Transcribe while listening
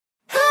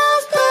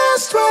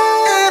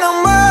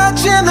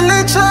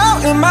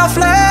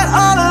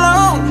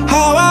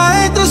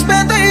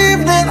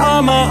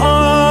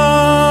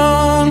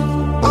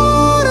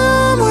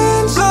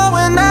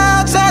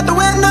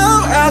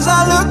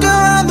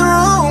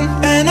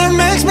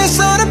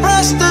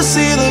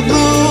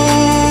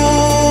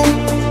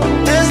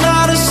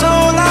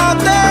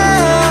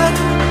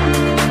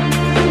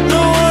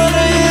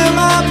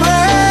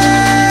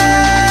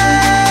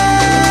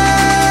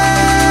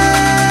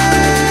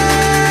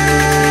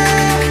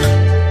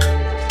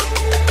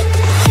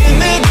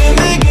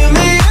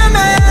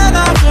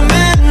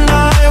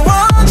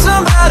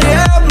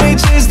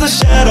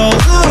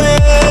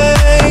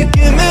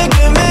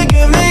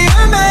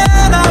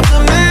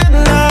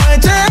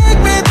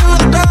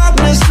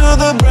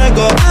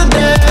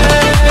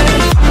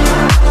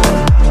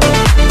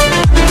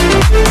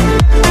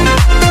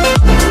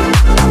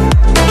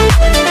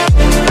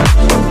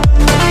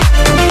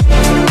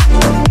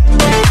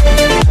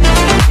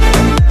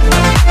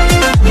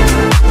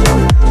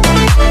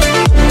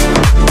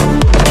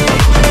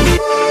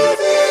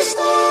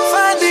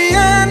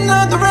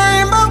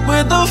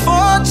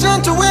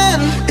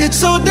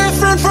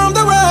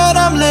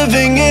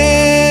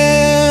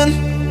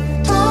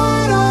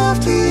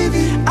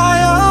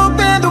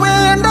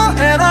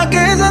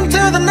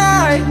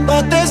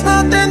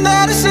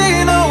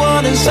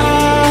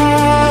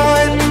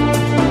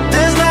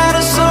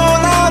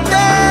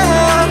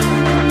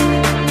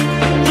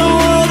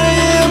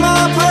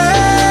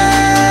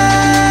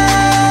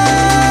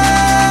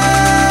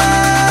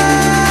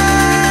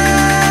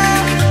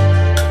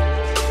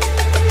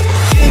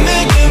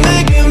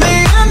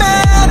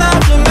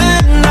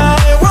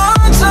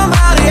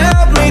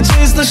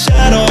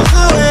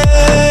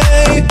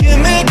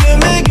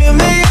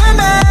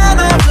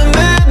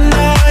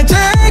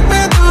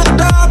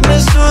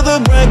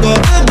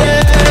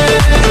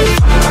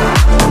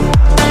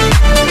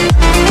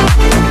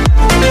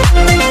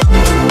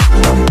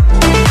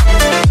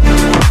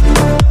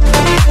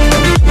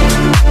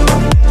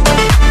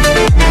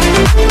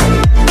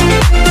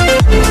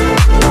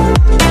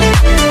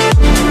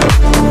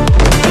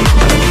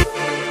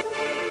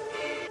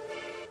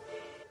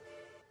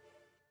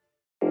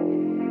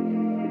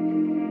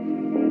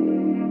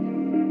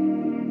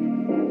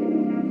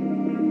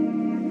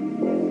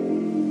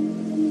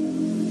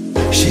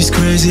She's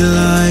crazy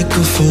like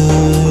a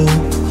fool.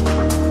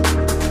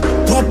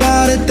 What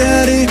about it,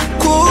 daddy?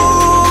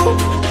 Cool.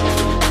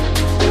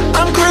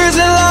 I'm crazy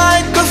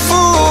like a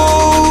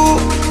fool.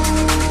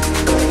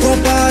 What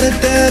about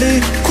it,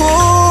 daddy?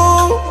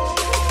 Cool.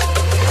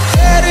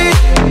 Daddy,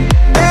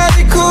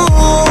 daddy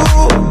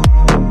cool.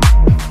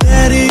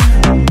 Daddy,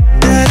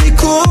 daddy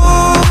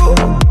cool.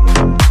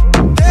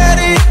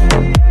 Daddy,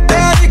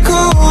 daddy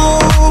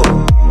cool.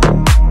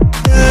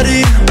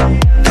 Daddy,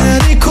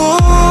 daddy cool.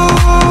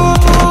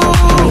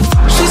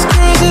 She's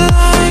crazy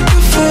like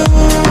a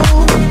fool.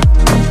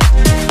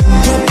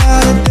 What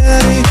about it,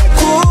 daddy?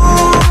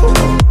 Cool.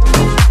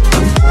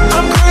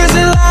 I'm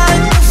crazy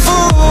like a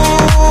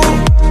fool.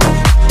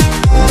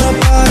 What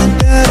about it,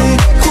 daddy?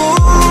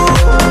 Cool.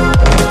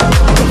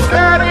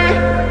 Daddy,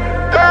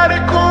 daddy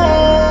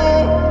cool.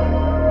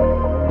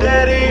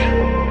 Daddy,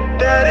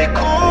 daddy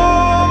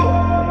cool.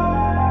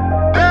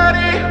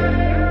 Daddy,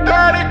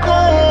 daddy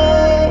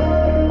cool.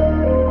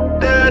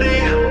 Daddy,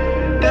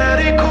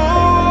 daddy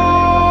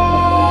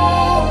cool.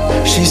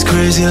 She's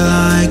crazy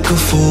like a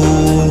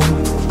fool.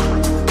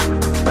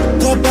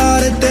 What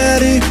about it,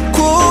 daddy?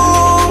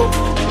 Cool.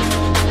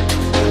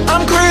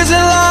 I'm crazy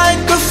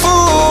like a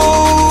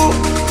fool.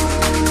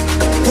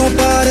 What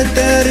about it,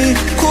 daddy?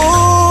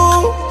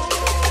 Cool.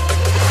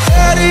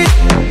 Daddy,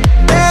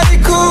 daddy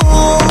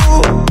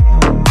cool.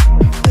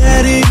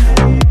 Daddy,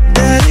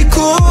 daddy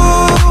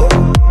cool.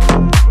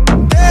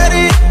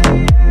 Daddy,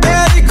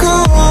 daddy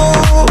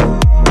cool.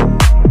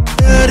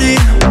 Daddy,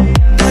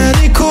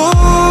 daddy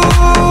cool.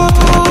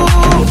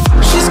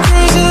 She's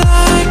crazy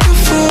like a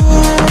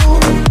fool.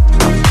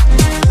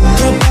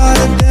 What about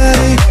it,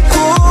 daddy?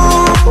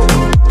 Cool.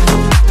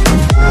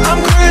 I'm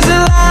crazy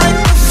like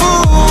a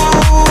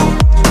fool.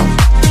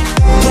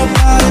 What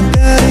about it,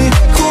 daddy?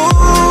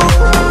 Cool.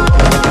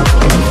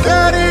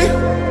 Daddy,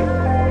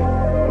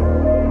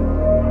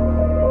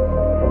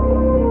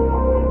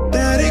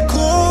 daddy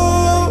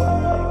cool.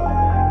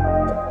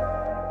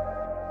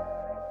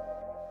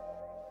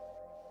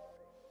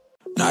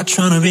 Not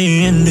tryna be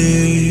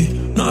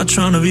indie, not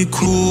tryna be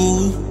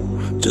cool,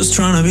 just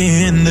tryna be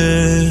in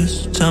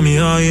this. Tell me,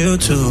 are you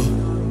too?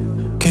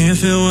 Can you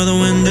feel where the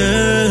wind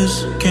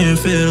is? Can you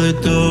feel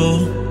it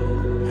though?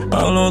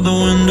 All of the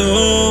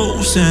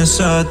windows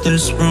inside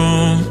this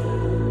room.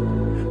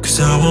 Cause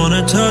I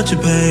wanna touch you,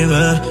 baby,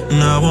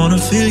 and I wanna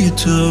feel you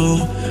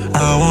too.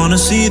 I wanna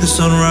see the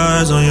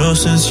sunrise on your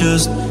sense,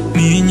 just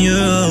me and you.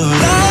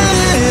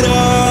 Light it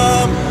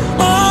up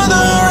on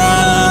the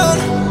run.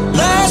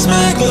 Let's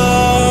make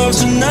love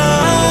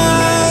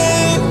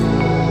tonight.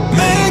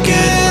 Make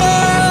it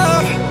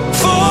up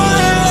for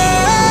the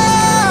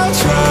last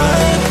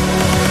ride.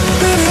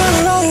 Baby, I'm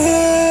right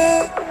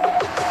here.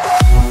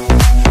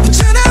 But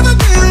you'll never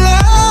be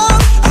alone.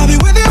 I'll be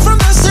with you from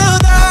dusk till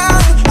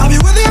dawn. I'll be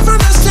with you from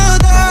dusk till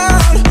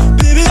dawn.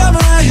 Baby, I'm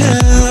right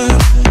here.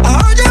 I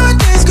heard you when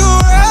things go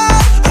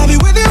wrong. I'll be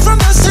with you from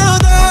dusk till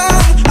dawn.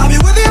 I'll be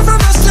with you from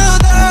dusk till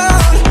dawn.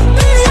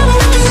 Baby, I'm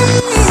right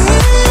here.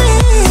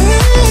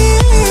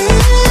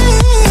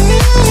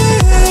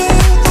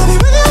 I'll be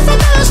with you from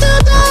dusk till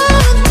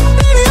dawn.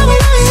 Baby, I'm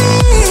right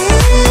here.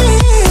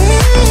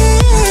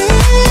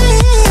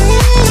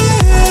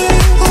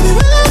 I'll be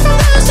with you from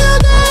dusk till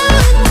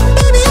dawn.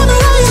 Baby, I'm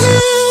right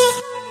here.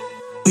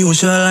 We were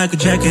shot like a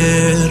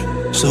jacket,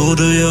 so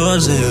do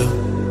yours, yeah.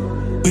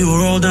 We will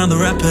roll down the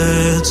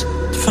rapids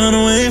to find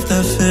a wave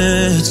that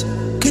fits.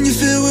 Can you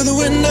feel where the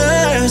wind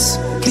is?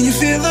 Can you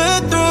feel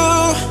it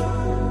through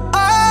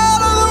all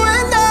of the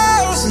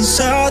windows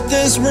inside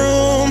this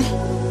room?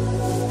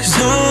 Cause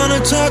I wanna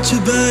touch you,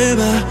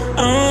 baby, I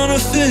wanna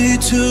feel you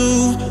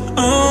too. I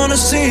wanna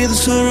see the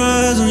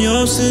sunrise on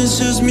your sense,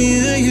 just me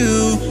and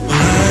you.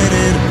 Light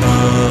it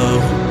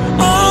up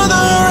on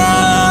the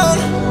run.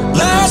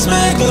 Let's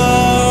make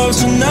love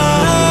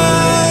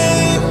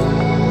tonight.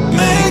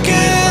 Make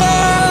it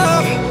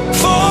up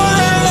for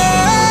the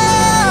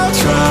last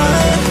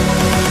ride.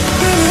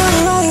 Baby,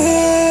 I'm right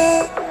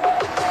here.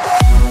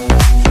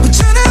 But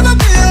you'll never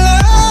be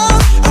alone.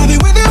 I'll be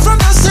with you from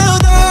dusk till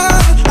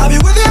dawn. I'll be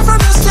with you from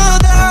dusk till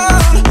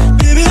dawn.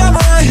 Baby, I'm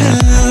right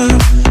here.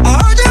 I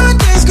heard you when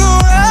things go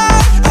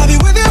wrong. I'll be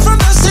with you from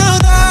dusk till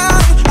dawn.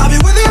 I'll be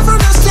with you from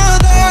dusk till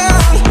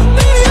dawn.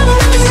 Baby, I'm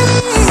right here.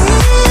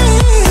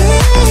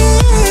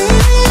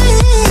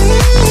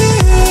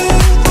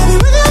 I'll be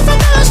with you from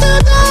dusk till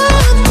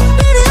dawn.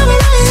 Baby, I'm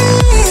right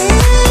here.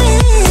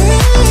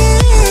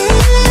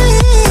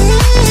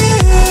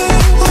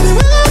 I'll be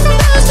with you from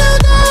dusk till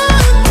dawn.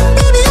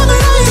 Baby, I'm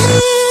right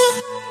here.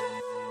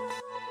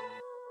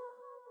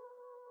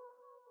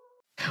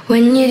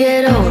 When you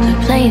get older,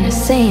 plainer,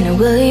 saner,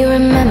 will you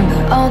remember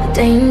all the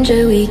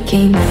danger we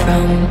came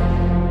from?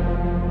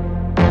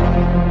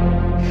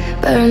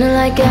 Burning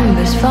like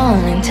embers,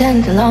 falling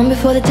tender, long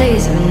before the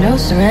days of no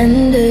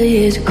surrender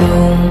years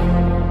ago.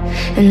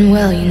 And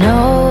well, you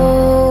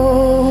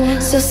know,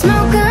 so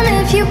smoke on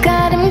if you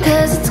got him,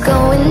 cause it's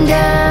going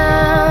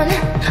down.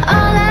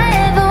 All I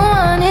ever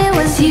wanted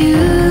was you.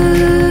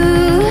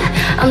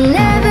 I'll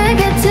never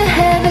get to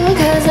heaven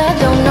cause I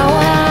don't know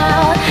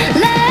how.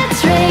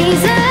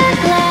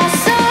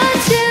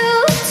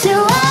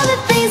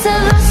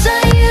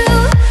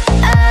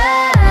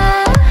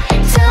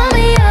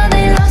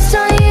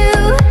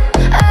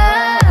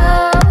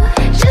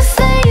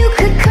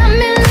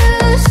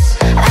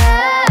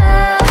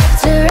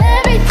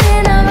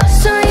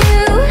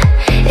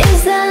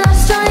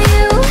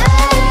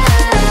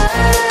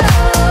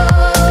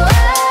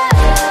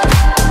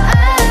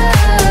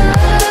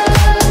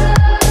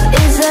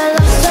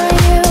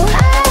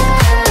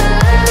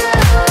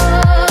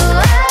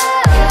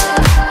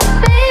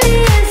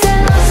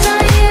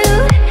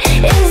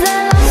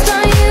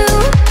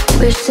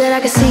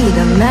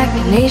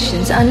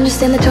 to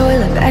understand the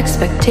toil of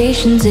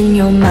expectations in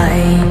your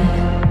mind.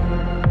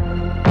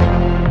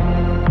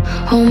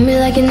 Hold me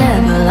like you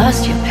never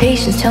lost your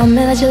patience. Tell me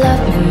that you love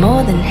me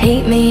more than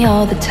hate me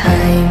all the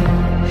time.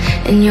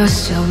 And you're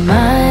still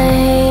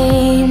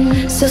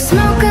mine. So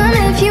smoke on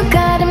if you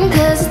got him,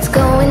 cause it's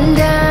going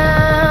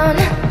down.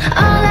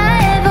 All I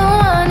ever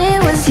wanted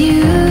was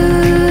you.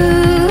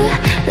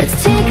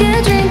 Let's take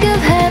a drink of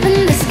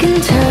heaven, this can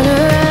turn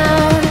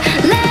around.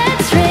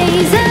 Let's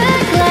raise a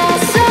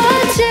glass or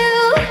two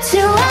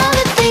to all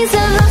the things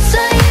I've lost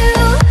on you.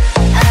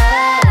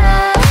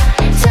 Oh,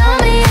 tell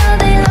me how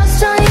they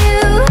lost on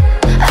you.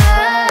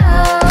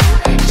 Oh,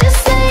 just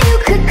say you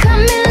could cut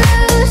me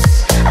loose.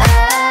 Oh,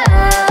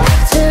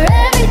 after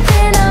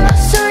everything I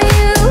lost on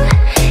you,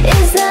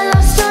 is that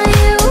lost on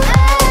you?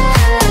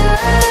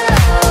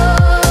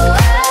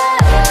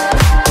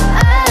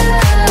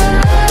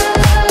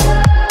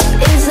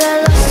 Is that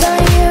lost on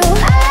you?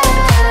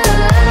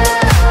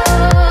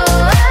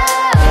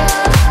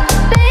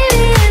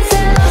 Baby, is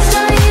that lost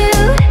on you?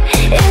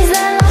 Is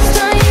that lost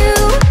on you?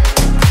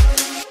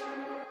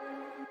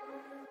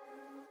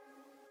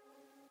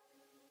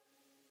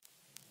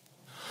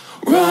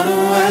 Run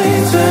away,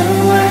 turn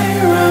away,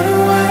 run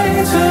away,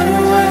 turn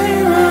away,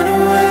 run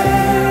away.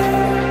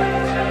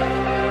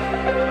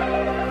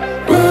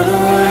 Run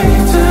away,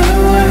 turn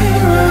away,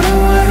 run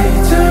away,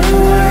 turn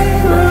away,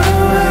 run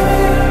away.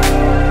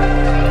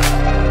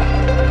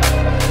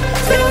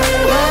 Tell me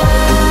why,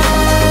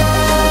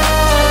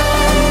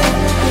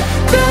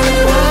 tell me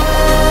why,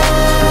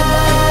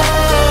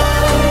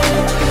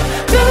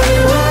 tell me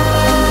why.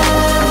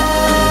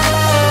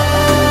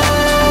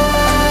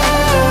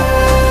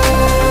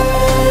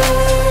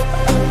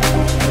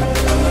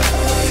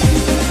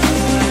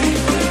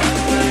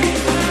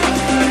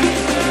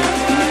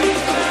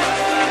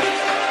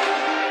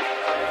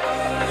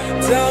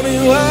 Tell me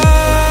why,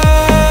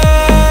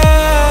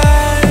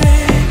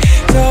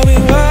 tell me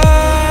why,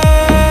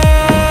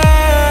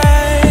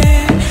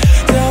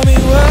 tell me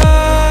why.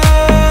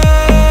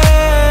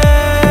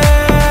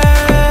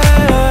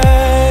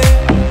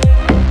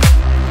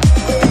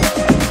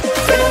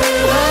 Tell me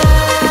why,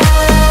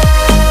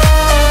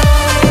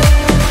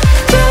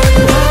 tell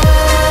me why,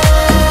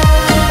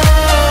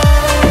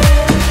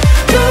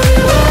 tell me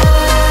why.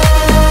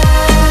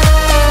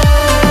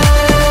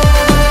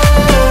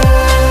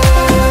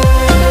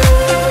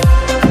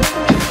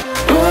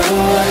 Run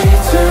away,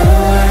 turn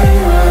away,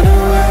 run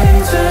away,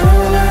 turn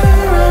away,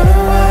 run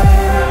away.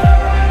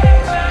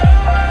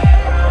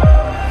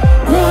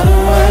 Run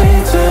away,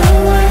 turn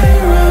away,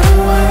 run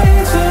away,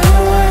 turn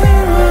away,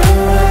 run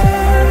away.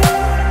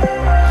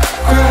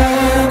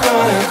 Cry,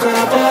 cry,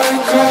 cry, boy,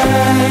 cry.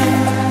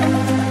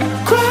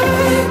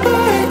 Cry,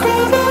 boy,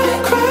 cry, boy,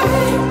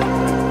 cry.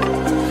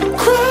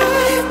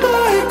 Cry,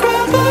 boy,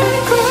 cry, boy,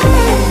 cry.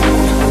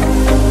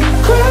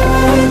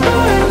 Cry,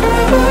 boy,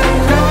 cry, boy,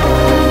 cry.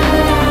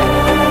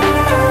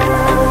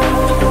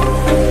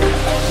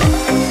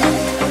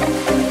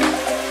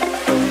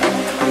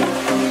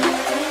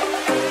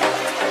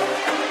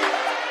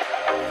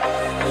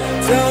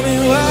 Tell me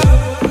why, tell me why,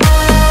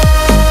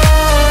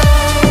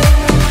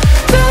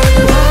 tell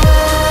me why.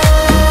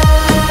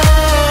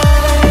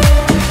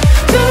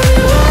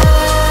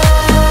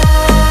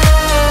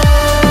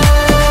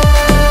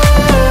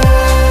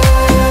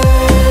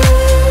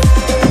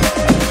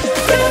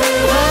 Tell me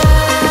why, tell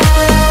me why,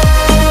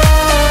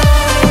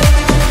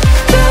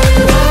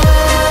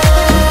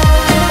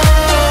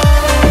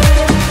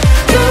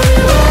 tell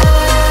me why.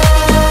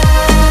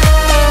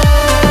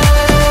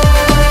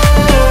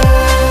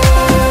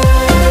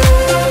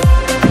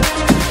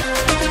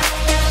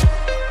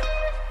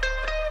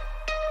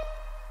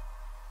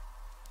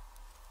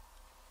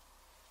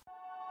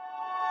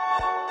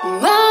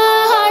 My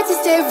heart's a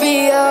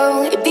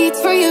stereo, it beats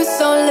for you,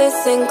 so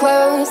listen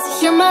close.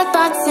 Hear my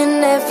thoughts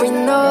in every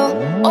note.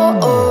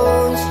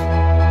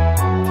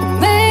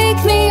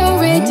 Make me a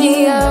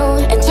radio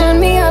and turn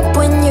me up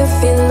when you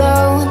feel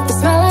low.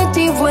 This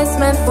melody was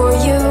meant for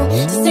you,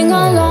 so sing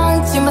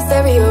along to my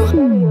stereo.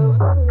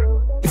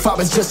 If I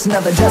was just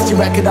another dusty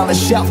record on the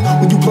shelf,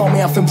 would you blow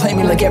me off and play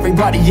me like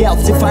everybody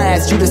else? If I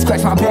asked you to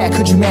scratch my back,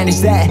 could you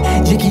manage that?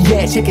 Jiggy,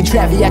 yeah, chicken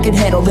Travie, I can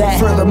handle that.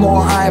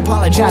 Furthermore, I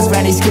apologize for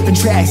any skipping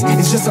tracks.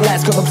 It's just the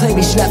last girl to play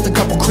me, she left a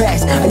couple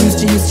cracks. I used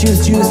to,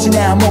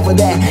 now I'm over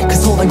that.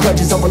 Cause holding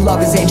grudges over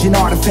love is ancient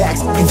artifacts.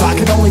 If I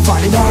could only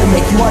find an art to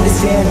make you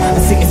understand,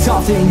 I'd sing it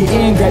softly in your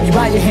ear, grab you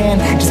by your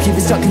hand, just keep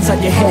it stuck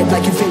inside your head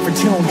like your favorite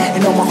tune.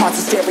 And know my heart's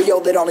a stereo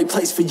that only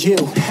plays for you.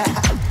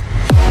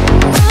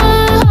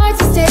 My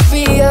heart's a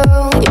stereo,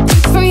 it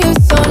beats for you,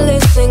 so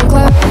listen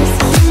close.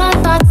 Hear my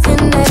thoughts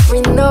in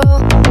every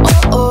note.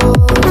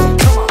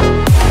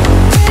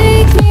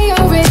 Make me a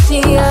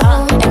radio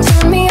and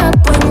turn me up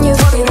when you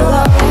feel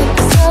low.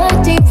 This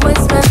melody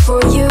was meant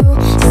for you,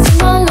 so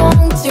sing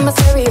along to my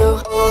stereo.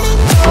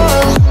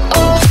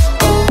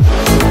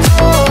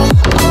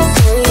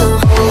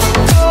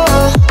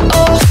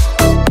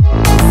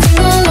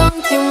 Sing along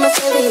to my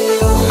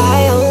stereo.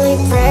 I only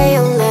pray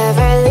you'll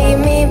never leave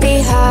me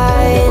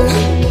behind,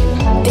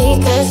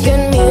 because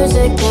good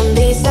music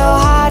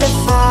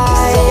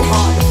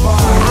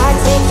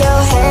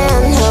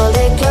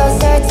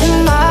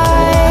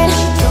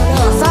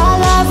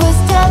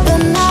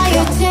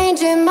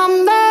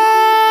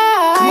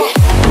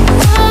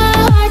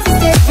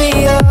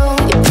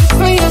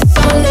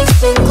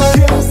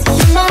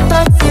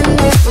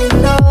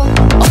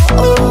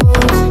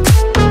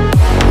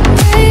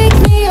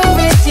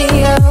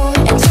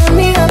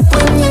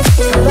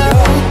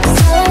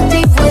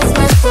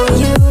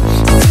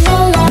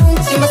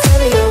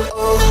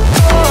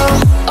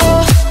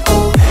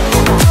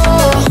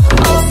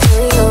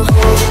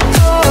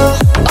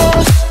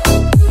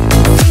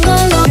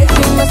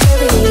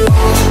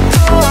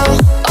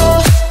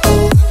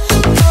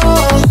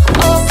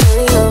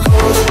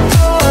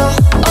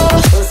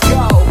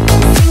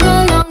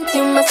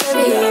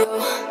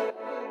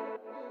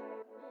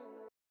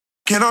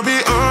Can I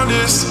be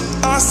honest?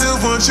 I still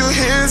want your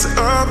hands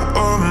up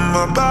on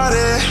my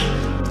body.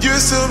 You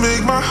still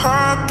make my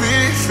heart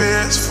beat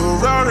fast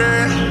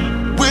Ferrari.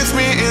 With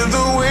me in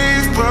the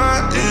wave,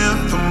 but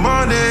in the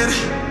morning.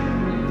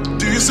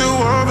 Do you still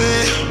want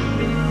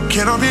me?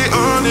 Can I be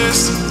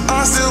honest?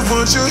 I still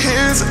want your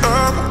hands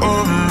up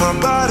on my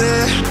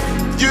body.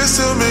 You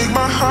still make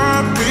my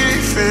heart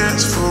beat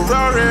fast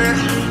Ferrari.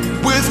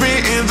 With me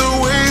in the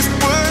wave,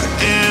 but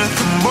in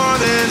the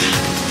morning.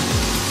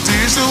 Do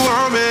you still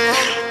want me?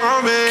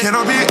 Can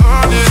I be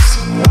honest?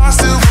 I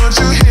still want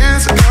your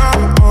hands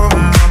up on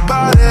my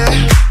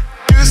body.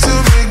 You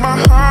still make my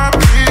heart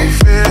beat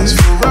fast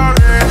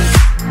Ferrari.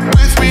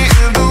 With me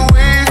in the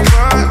wave,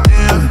 but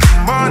in the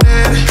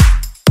morning.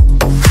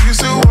 Do you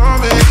still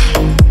want me?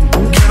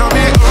 Can I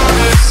be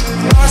honest?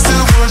 I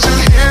still want your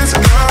hands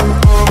up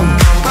on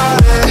my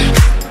body.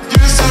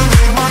 You still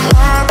make my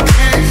heart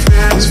beat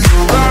fast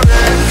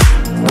Ferrari.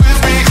 With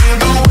me in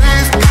the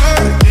wave,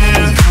 but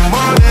in the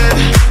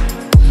morning.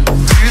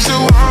 Do you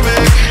still want me?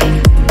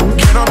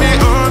 Can I be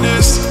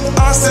honest?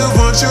 I still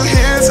want your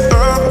hands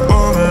up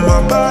on my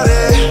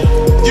body.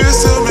 You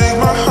still make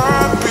my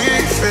heart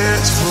beat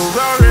fast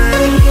Ferrari.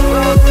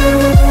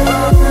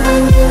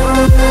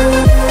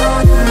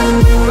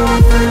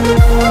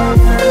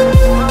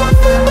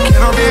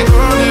 Can I be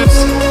honest?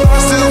 I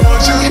still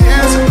want your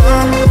hands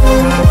up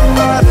on my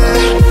body.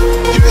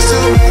 You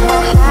still make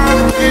my heart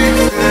beat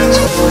fast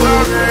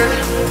Ferrari.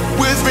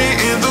 With me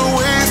in the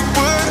wave,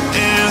 but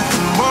in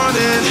the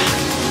morning.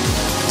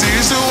 Do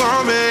you still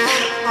want me?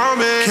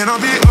 Can I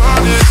be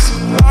honest?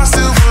 I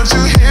still want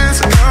your hands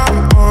up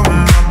on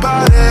my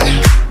body.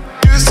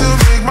 You still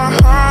make my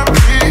heart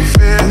beat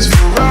fast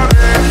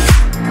Ferrari.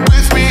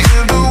 With me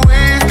in the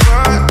wave,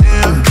 but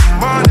in the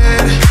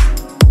morning.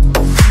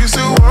 Do you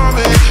still want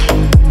me?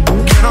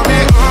 Can I be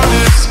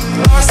honest?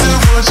 I still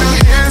want your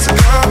hands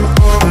up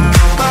on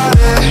my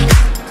body.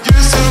 You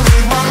still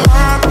make my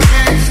heart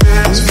beat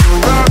fast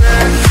Ferrari.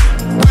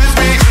 With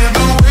me in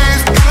the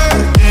wave, but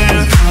in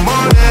the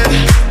morning.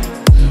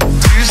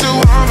 Do you still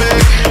want me?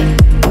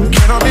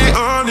 Can I be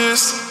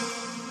honest?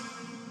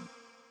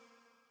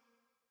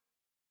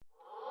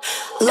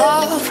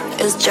 Love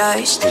is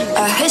just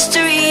a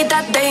history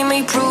that they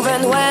may prove,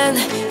 and when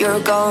you're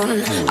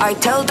gone, I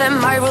tell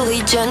them my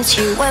religion's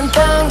you. When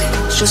punk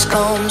just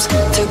comes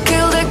to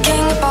kill the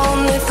king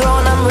upon the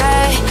throne, I'm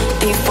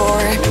ready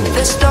for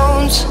the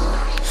stones.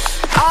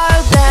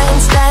 I'll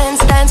dance,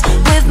 dance, dance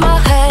with my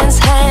hands,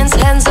 hands,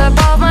 hands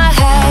above my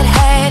head,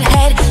 head,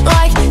 head.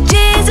 Like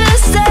Jesus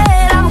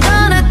said, I'm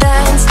gonna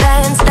dance,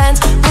 dance, dance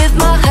with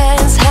my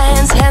hands,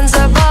 hands, hands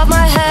above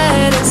my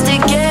head. And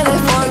stick together,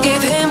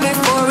 forgive him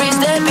before he's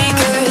dead,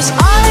 because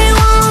I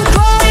won't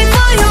cry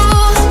for you.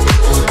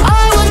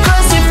 I won't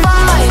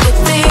crucify the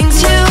things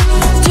you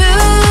do.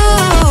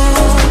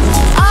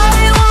 I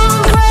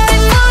won't cry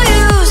for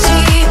you.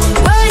 See,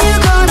 where you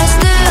gonna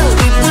still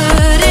be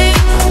bloody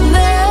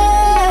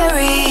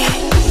Mary.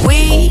 We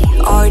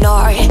are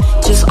not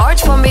just art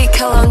from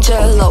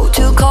Michelangelo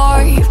to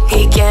carve.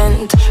 He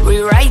can't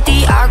rewrite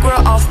the aggro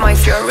of my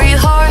fury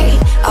heart.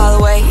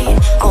 I'll wait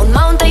on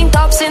mountain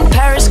tops in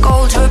Paris,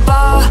 cold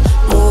repas,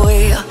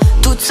 mourir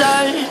toute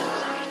seule.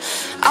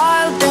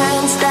 I'll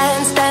dance,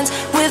 dance, dance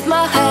with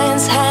my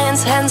hands,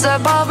 hands, hands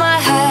above my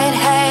head,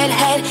 head,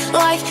 head.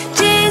 Like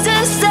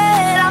Jesus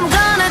said, I'm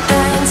gonna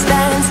dance,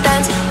 dance,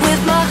 dance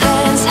with my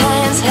hands,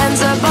 hands,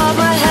 hands above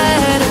my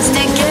head. And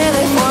stick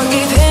together,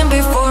 forgive him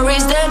before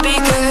he's dead,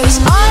 because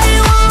I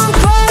won't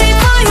cry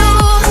for you.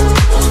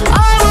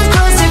 I won't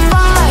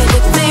crucify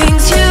the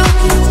things you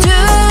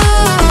do.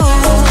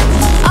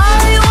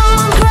 I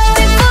won't cry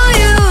for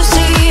you.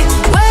 See,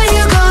 where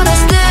you gonna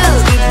still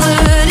be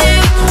bloody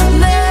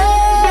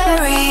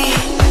Mary.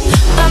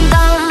 Dum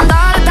dum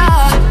da da da,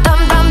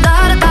 dum dum da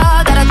da da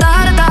da da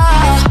da da.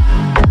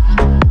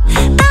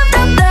 Dum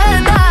dum da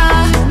da,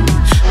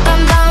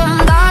 dum dum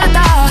da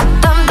da,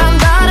 dum dum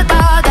da da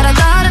da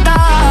da da da.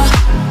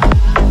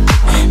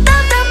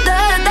 Dum dum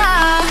da da.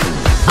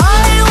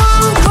 I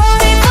won't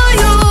cry for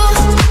you.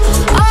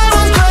 I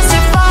won't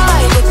crucify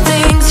the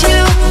things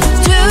you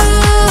do.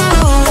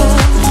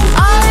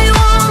 I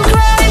won't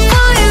cry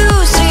for you.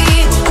 See,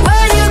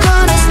 where you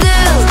gonna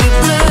still be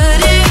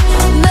bloody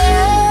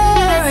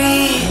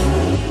Mary.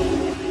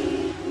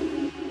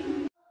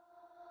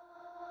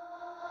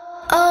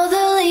 All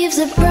the leaves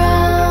are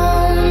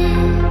brown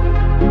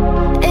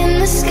and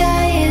the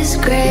sky is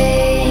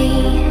gray.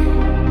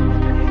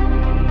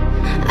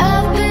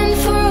 I've been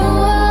for a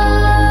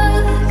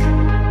walk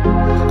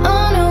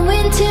on a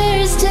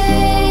winter's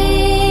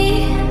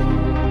day.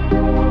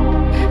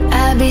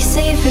 I'd be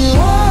safe and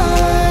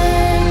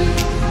warm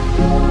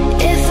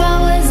if I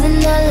was in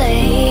LA.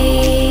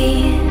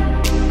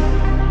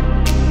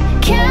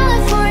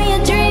 California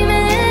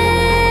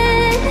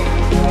dreaming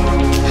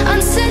on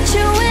such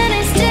a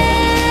winter's day.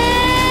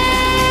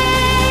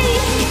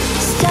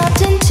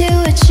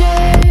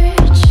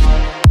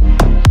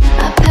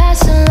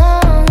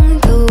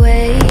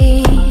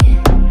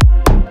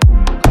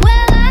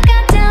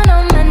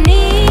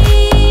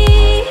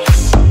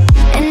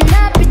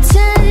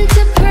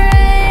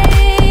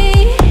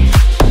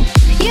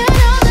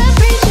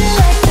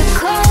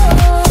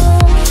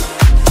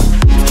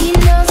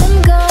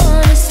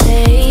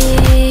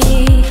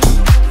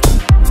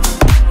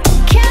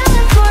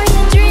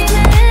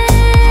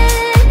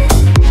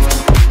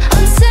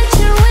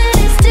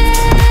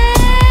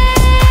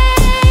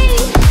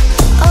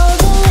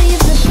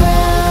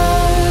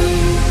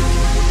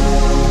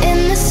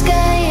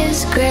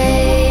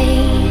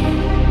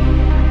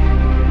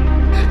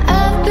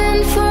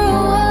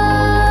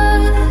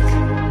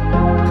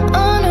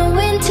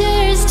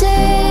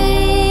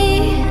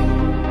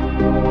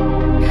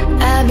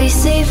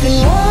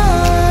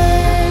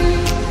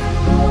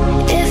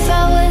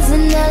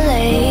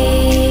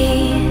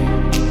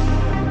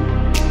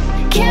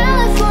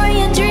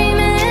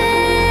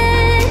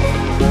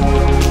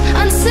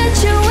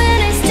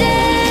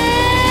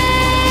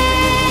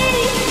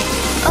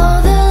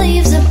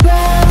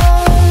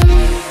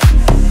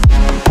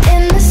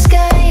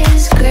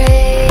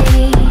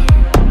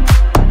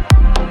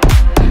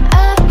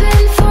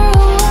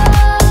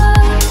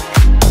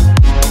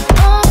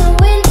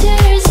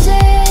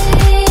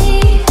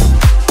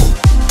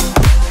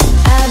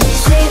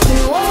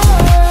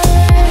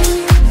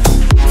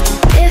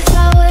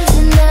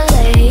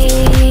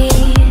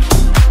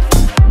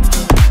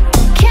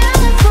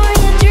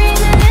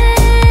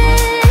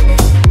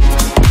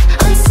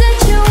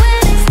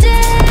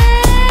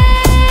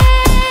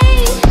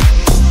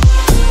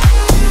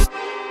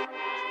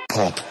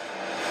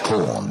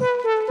 Popcorn.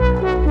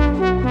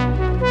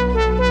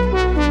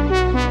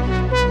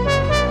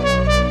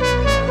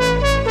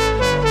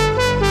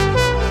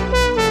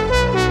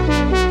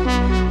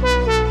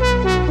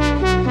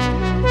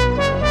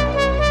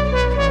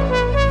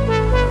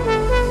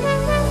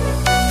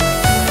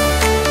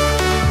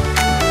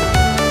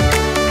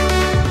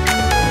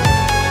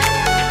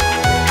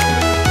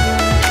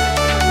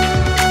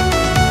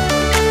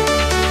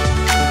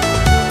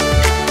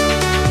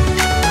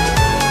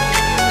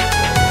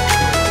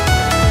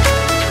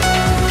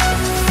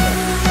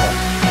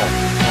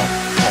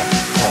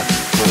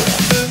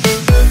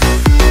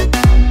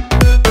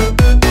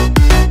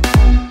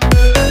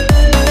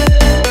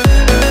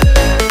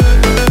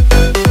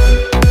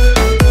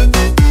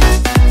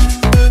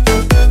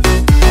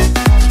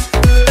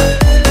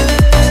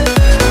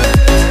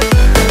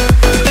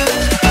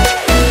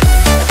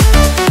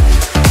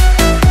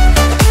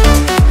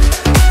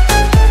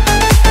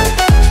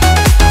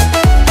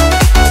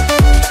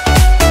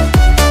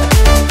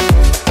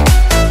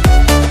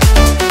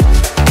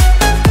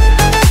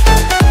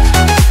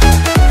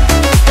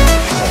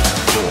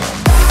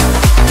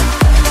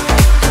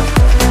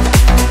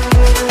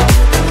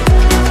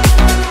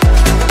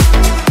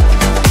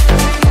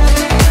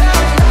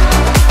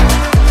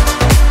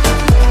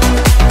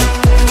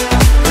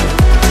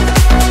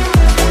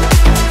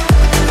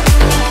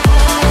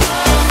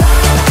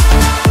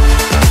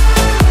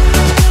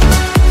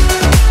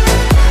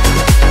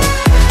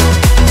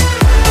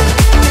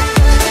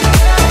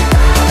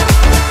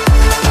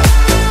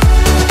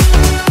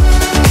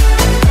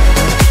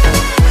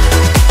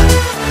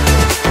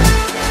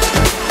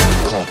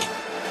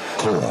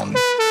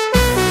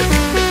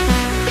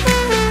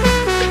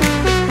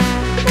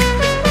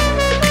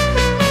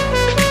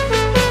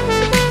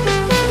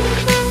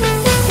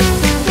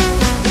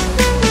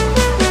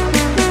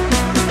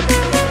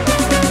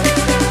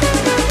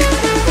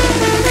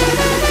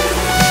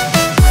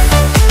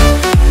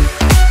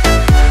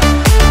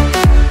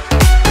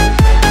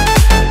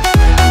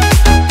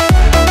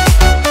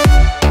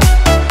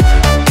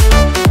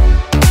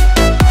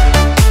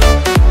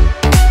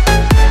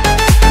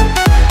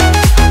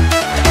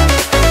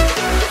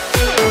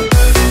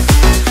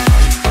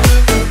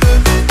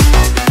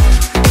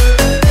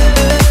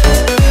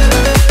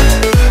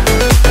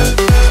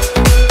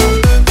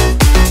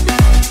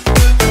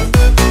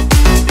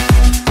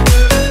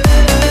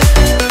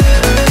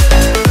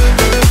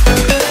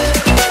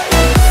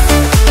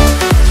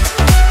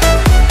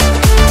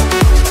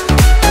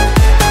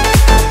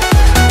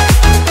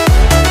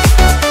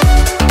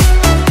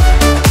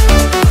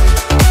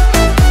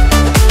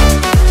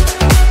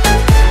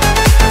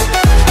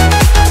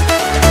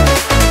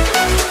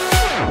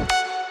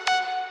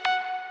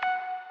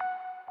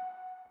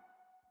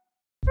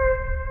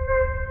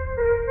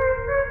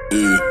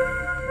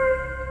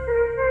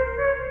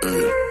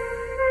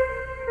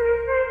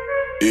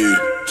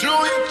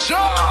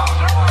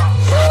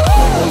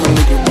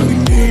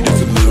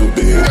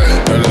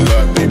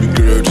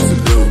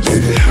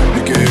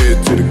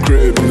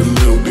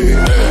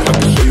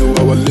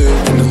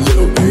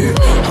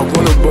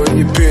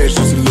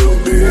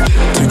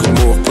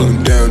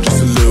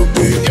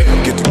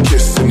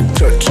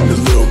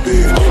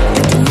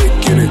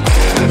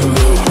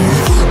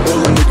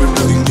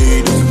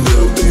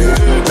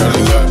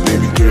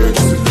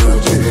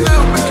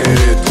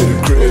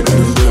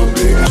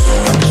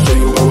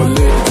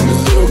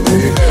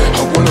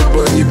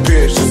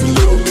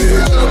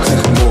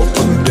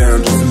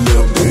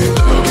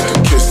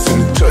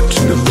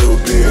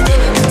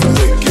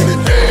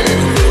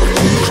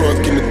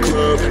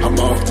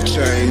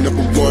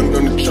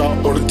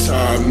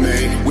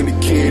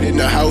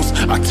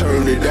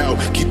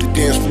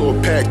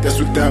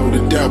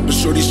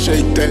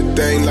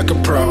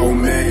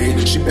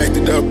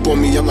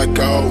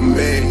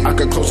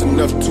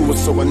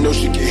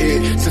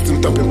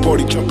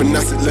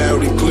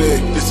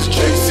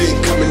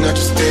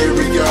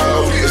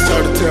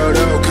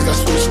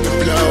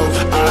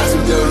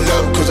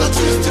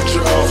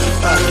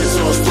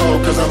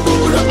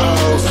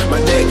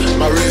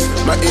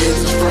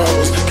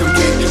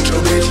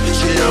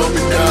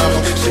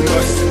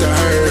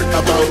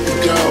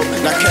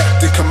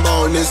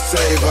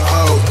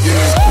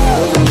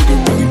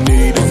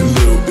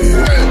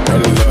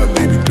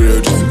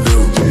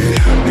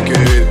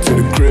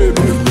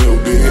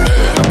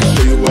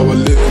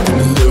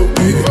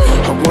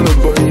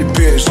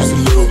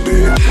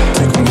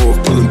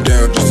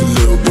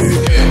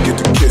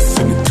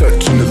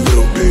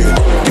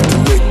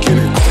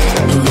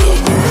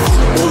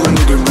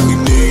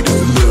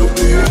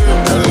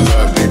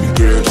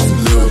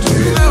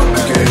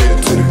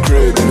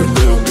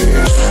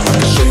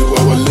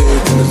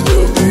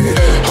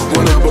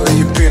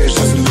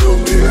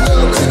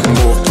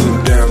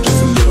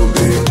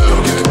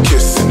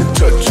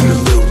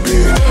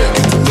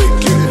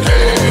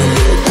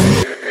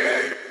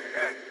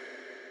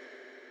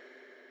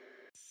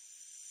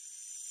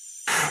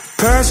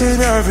 Passing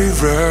every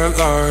red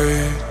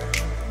light,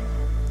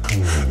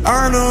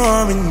 I know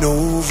I'm in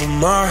over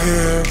my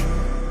head,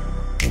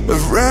 a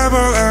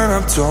rebel and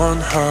I'm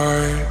done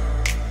high.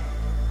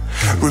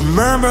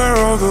 Remember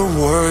all the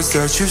words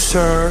that you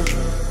said.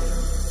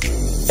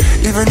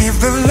 Even if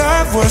the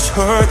love was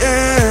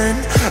hurting,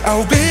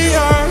 I'll be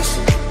yours,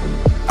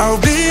 I'll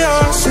be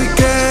yours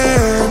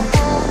again.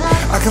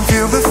 I can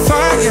feel the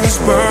fire's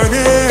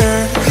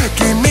burning,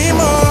 give me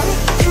more.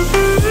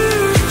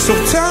 So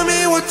tell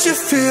me what you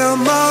feel,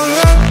 my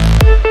love,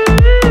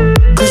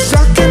 'cause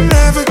I can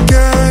never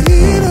get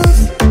enough.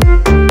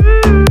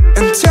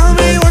 And tell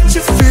me what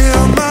you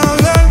feel, my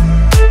love.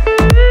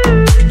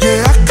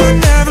 Yeah, I could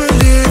never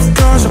live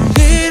 'cause I'm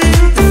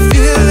needing the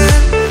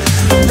feeling.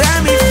 Let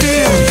me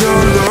feel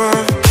your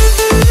love.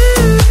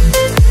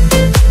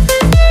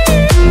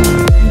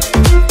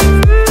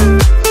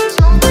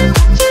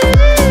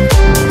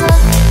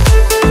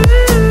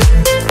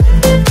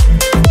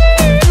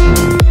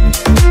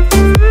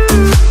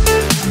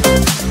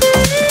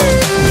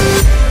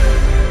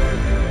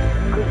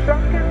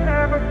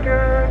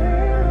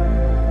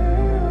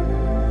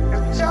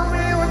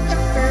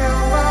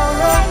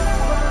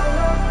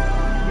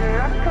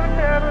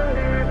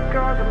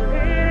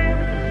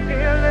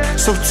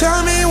 So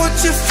tell me what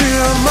you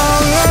feel, my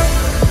love,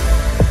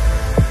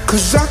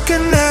 'cause I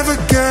can never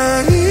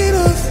get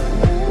enough.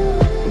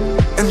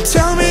 And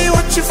tell me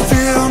what you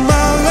feel,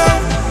 my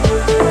love.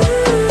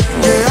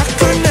 Yeah, I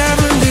could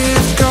never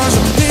live 'cause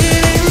I'm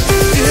needing the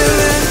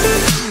feeling.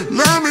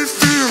 Let me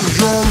feel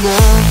your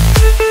love,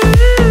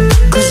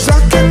 'cause I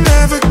can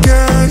never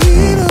get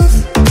enough.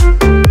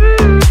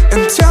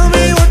 And tell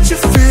me what you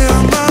feel,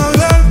 my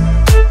love.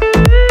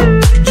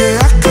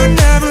 Yeah, I could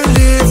never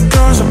live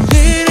 'cause I'm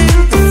needing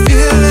the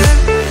feeling.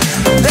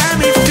 Let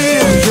me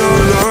feel your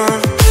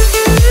love.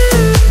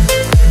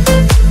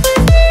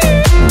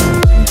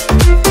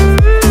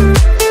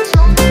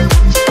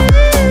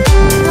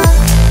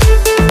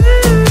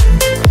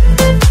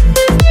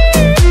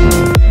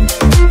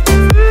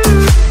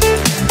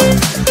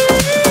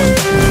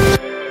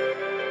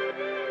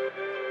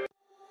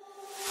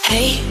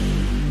 Hey,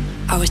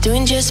 I was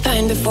doing just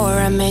fine before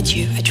I met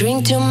you. I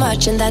drink too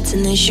much and that's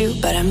an issue,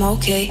 but I'm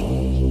okay.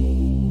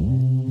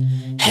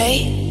 Hey,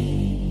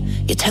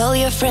 you tell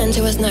your friends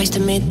it was nice to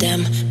meet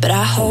them, but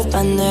I hope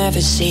I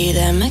never see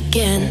them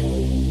again.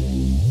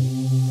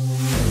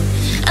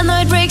 I know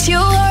it breaks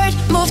your heart.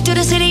 Moved to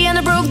the city and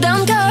I broke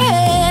down car.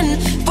 And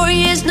 4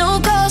 years no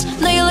calls.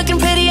 Now you're looking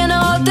pretty in a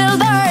hotel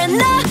bar.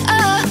 And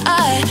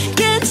I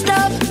can't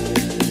stop.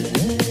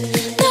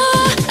 No,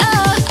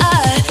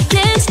 I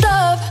can't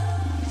stop.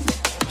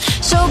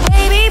 So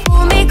baby,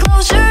 pull me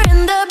closer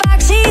in the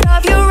backseat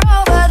of your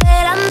Rover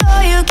that I know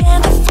you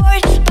can't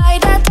afford. Buy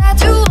that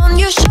tattoo on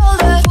your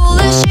shoulder, pull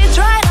the sheets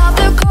right off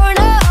the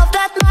corner of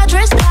that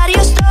mattress that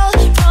you stole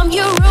from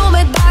your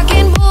roommate back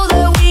in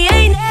Boulder. We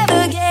ain't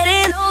ever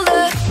getting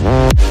older.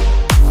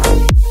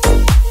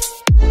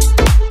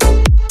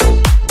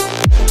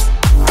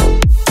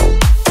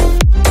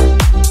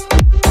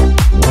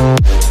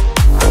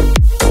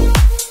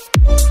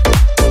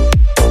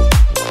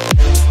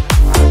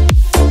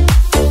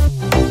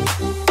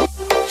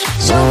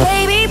 So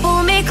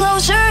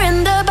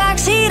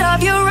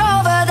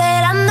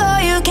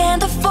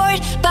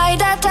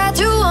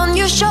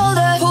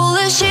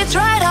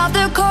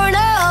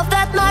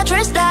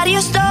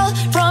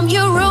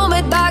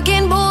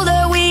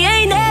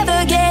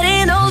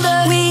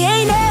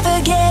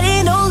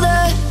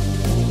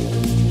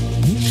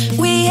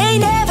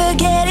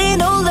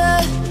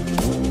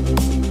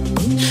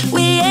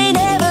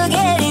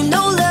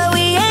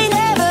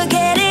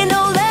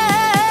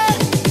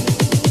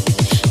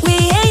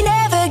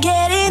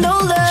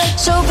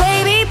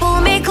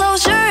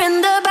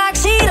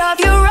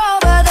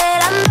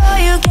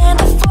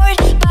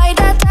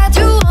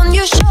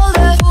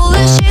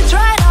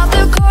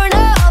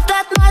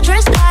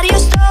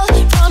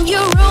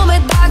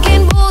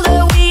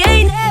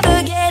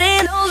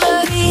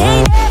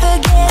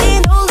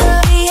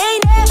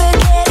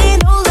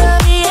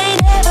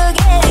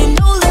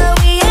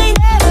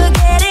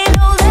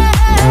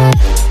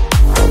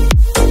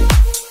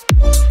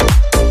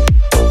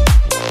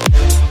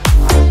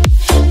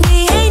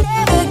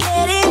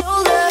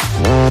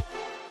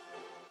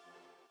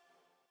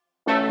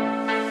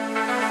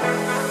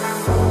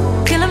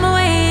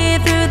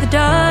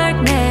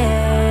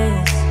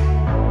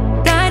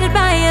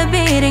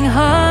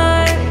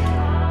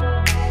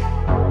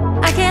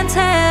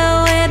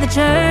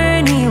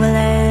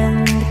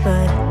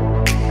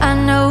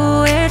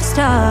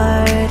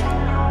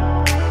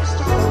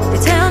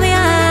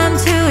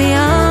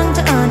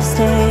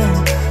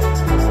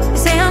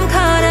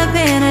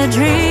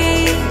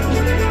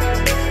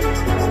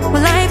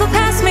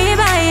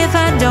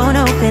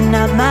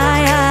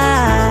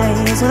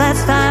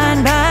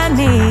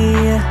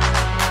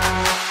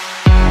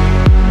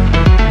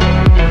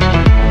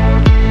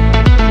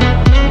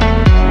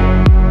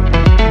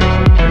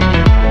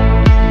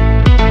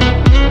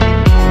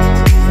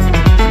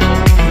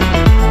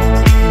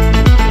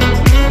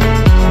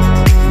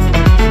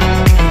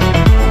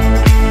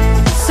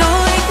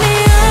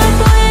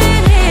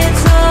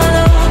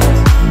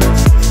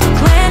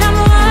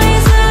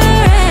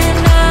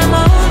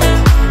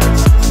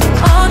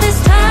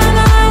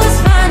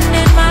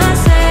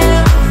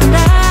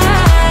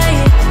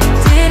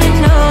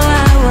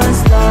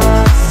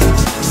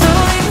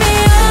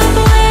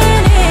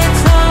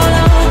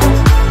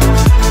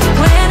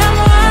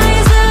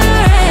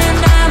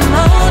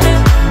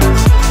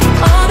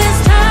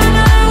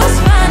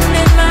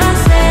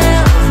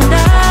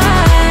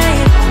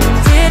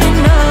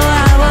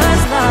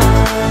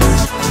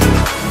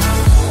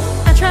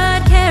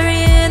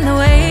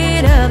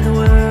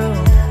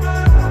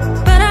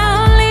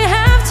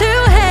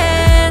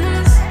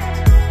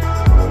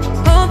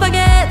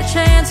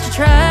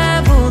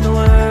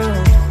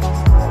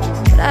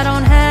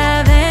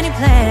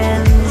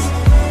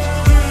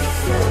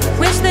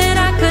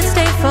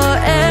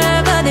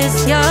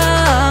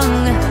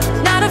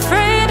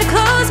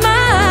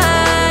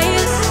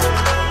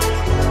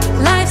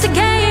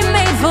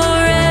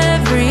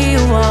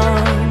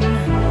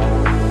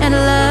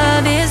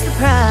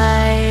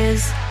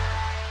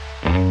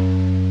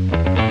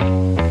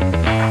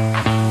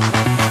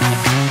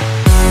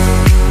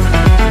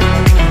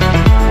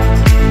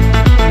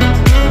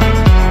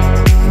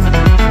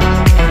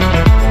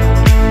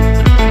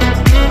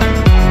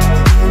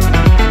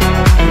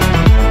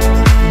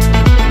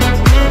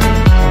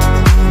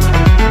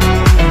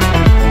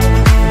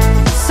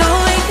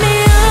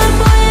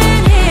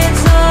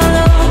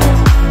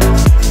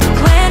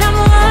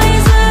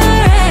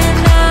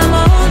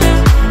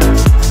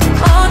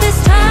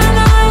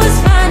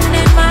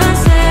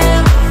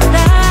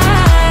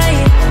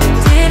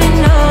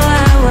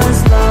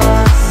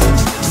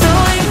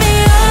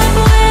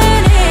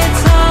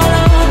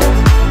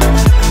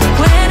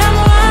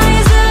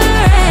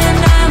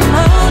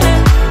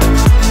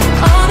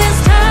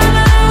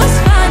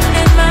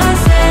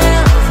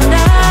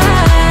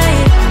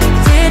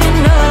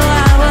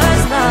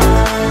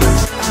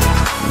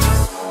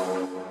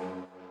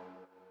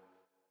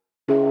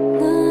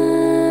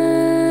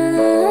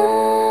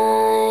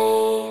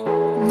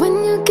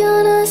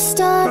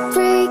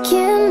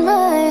breaking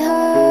my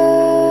heart.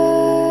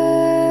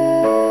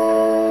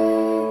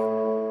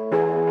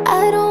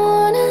 I don't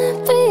wanna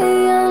be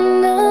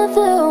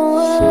another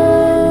one,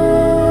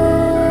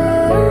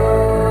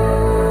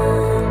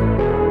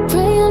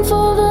 praying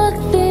for the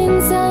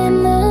things I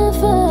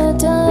never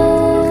done.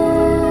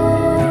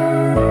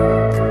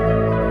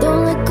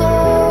 Don't let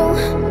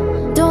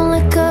go, don't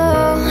let go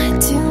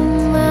to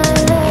my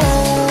love.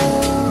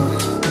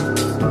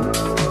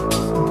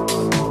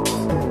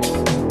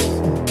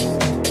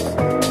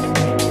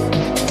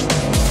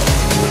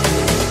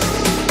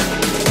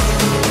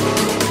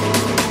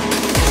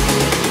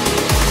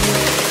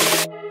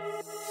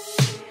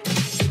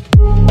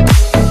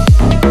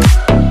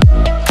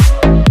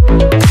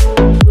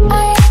 I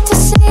hate to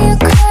see you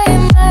cry,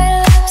 my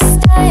love's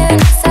dying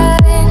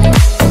inside.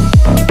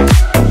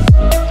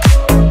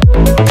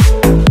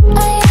 I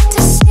hate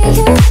to see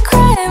you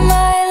cry,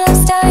 my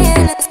love's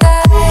dying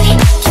inside.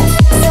 Can't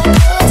fix up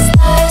those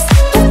lies,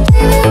 but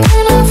baby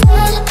when I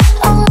run,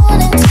 I'm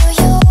running to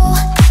you.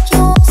 You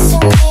won't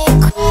see me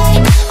cry,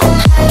 I'm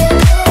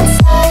hiding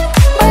inside.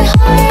 My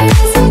heart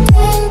is in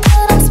pain,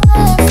 but I'm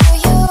smiling for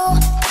you.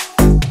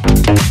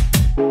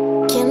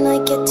 Can I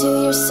get to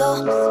your soul?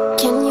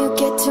 Can you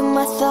get to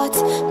my thoughts?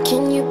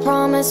 Can you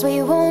promise we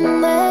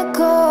won't let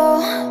go?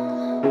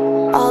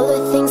 All the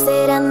things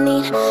that I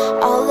need,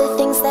 all the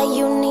things that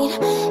you need,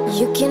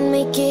 you can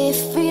make it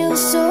feel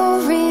so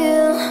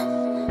real.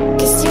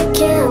 Cause you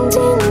can't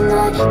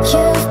deny,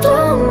 you've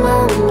blown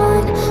my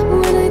mind.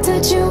 When I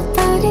touch your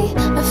body,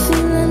 I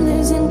feel I'm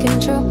losing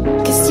control.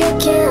 Cause you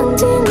can't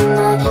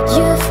deny,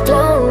 you've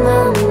blown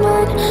my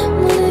mind.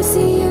 When I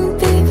see you,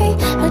 baby,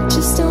 I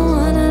just don't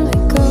wanna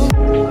let go.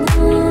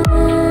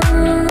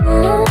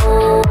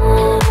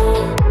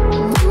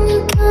 When you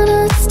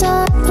gonna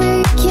stop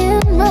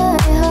breaking my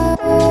heart?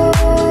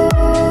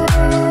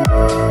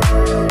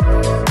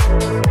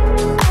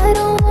 I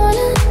don't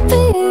wanna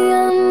be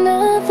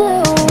another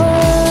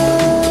one,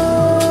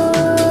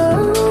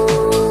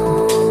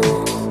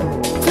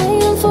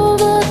 praying for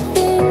the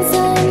things I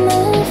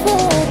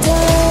never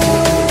done.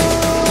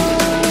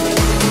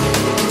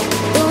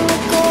 Don't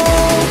let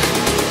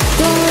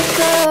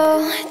go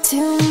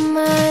to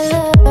my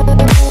love.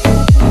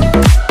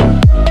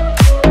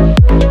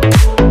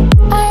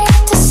 I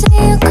hate to see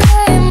you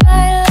cry,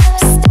 my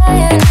love's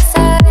dying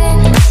inside.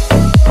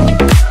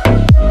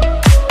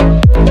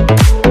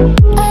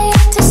 I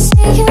hate to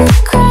see you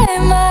cry,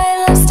 my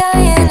love's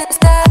dying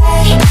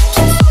inside.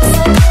 Can't fix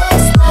up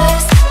those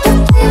lies, but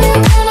baby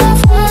when I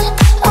run,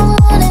 I'm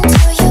running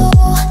to you.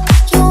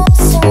 You won't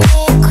see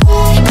me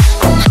cry,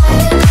 I'm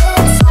hiding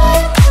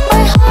inside.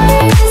 My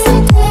heart is in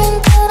pain,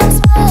 but I'm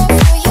smiling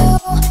for you.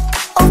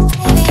 Oh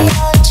baby,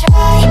 I'll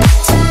try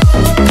to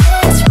make it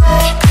dance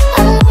right. I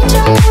need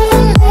you more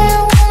than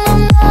there when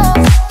I'm not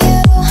with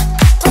you.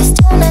 Please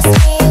don't ask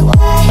me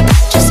why,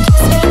 just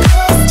kiss me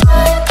this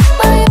time.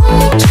 My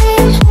only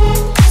dream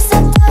is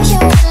about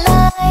you and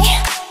I.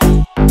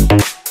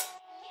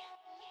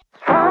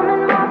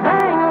 Strumming my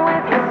pain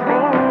with his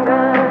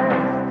fingers,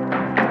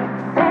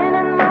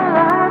 singing my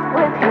life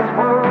with his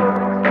words,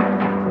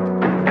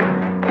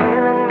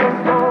 killing me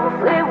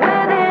softly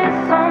with his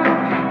song,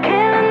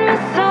 killing me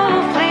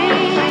softly.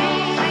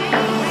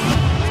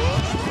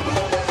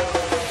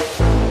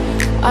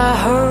 I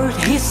heard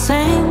he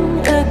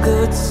sang a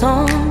good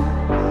song.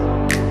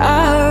 I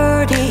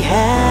heard he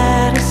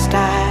had a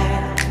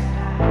style,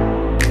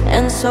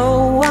 and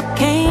so I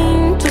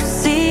came to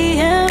see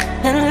him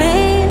and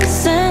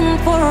listen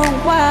for a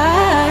while.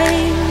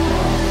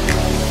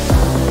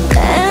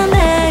 And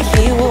there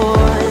he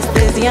was,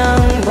 this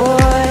young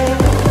boy,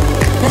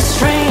 a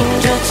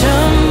stranger to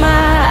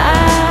my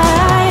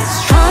eyes,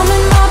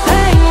 strumming my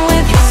pain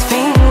with his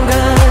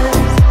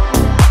fingers,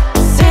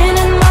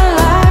 singing my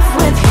life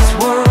with his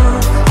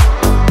words,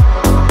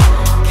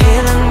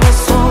 killing me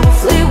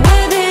softly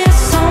with his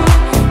song,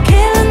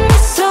 killing me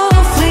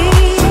softly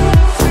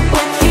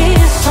with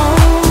his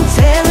song,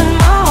 telling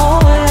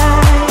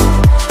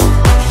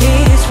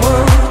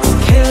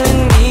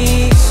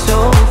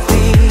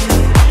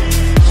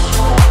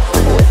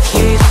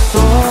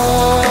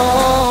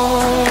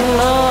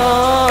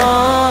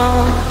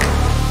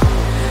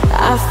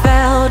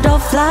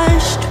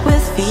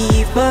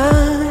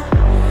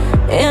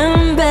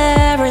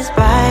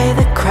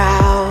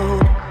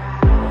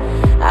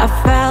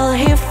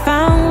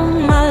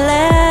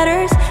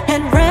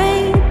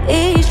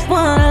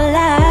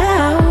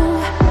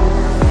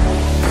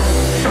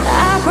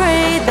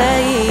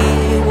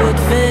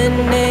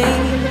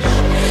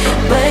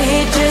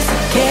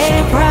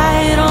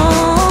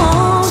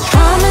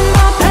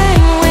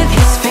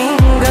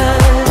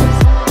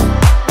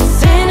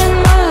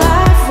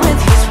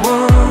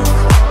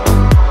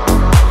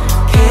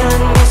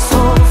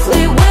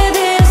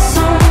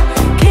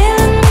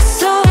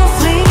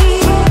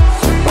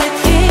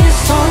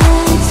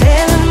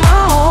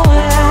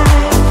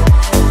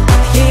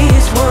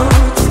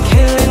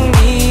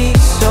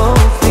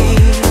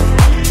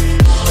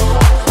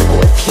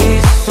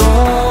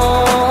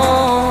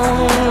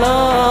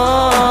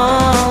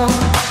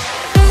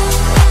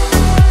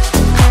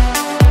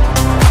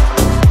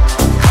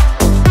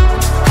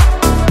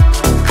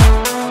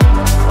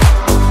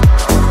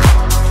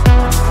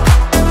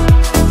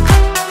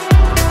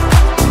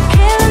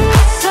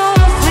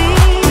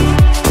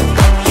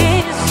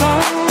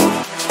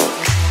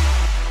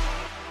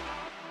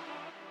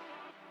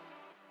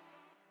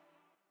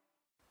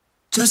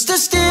Just a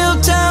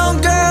steel town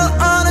girl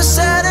on a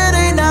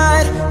Saturday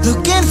night,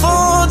 looking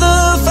for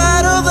the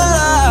fight of a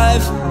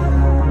life.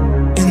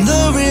 In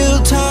the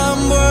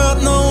real-time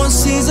world, no one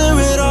sees her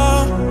at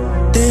all.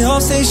 They all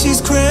say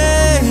she's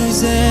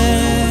crazy,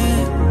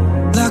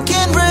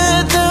 locking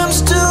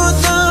rhythms to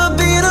the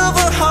beat of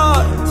her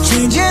heart,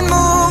 changing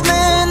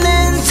movement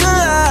into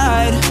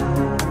light.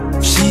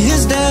 She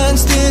has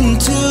danced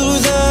into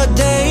the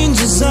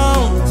danger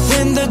zone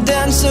when the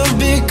dancer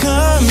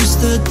becomes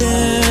the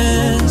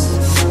dance.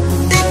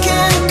 It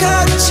can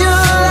cut you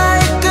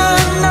like a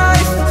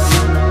knife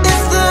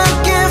if the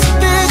gift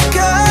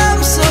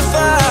becomes a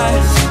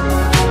fight.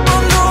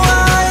 On the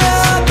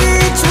wire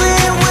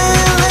between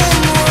will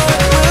and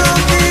what will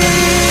be.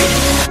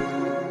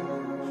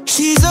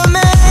 She's a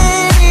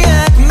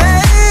maniac,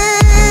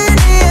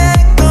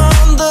 maniac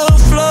on the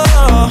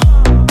floor,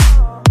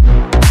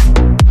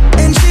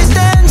 and she's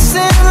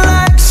dancing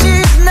like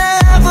she's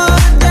never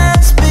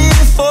danced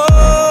before.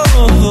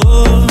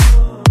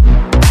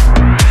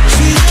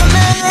 She's a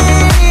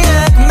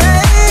maniac,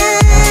 maniac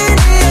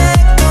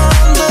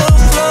on the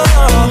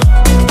floor,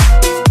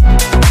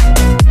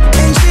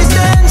 and she's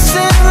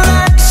dancing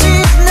like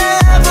she's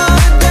never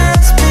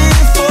danced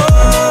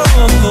before.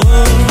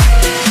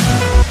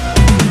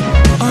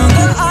 On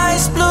the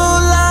ice blue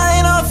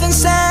line of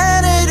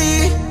insanity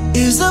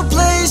is a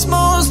place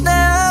most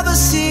never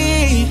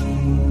see.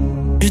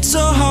 It's a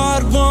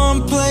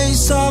hard-won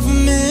place of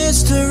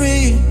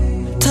mystery.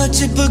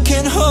 Touch it but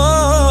can't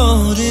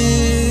hold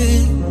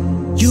it.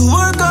 You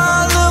work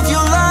all of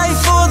your life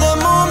for the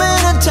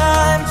moment in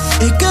time.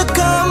 It could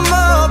come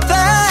up,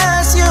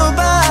 pass you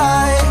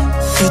by.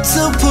 It's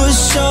a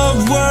push-up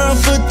world,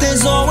 but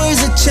there's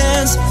always a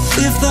chance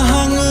if the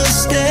hunger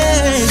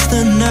stays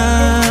the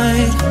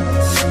night.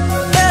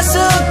 That's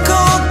a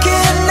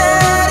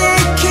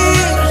cold-kinetic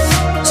key,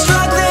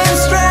 struggling,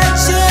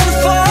 stretching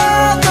for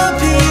the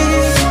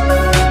beat.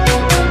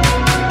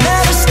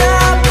 Never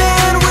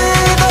stopping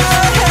with her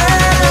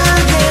head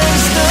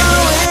against the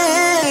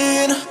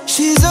wind.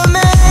 She's a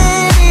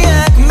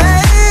maniac,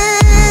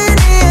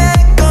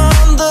 maniac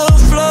on the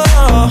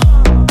floor,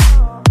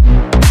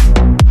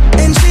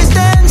 and she's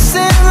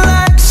dancing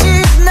like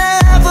she's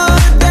never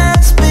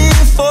danced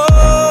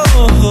before.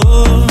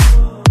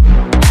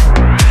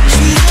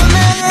 She's a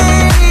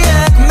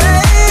maniac,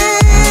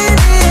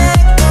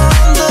 maniac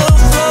on the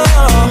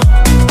floor,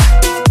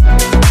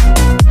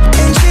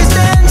 and she's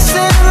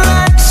dancing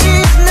like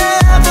she's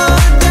never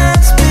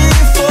danced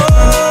before.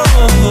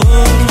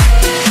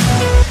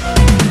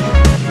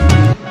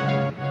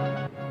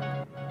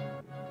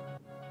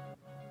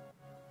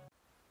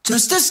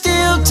 Just a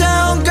steel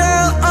town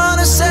girl on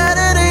a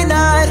Saturday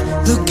night,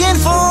 looking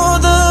for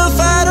the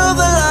fight of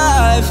a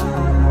life.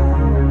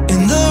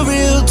 In the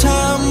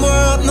real-time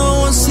world, no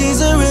one sees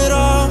her at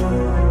all.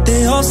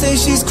 They all say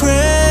she's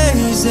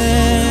crazy,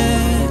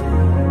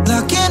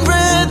 locking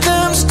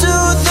rhythms to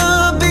the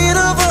beat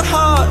of her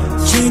heart,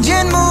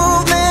 changing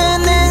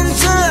movement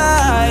into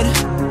light.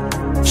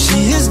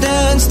 She has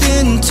danced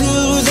into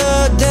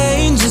the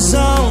danger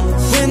zone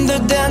when the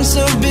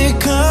dancer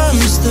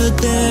becomes the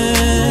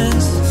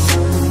dance.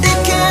 It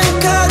can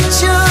cut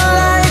you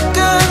like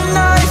a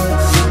knife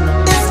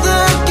if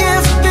the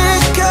gift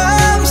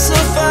becomes a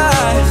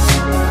fight.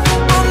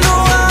 On the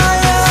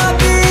wire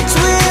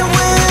between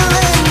will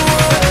and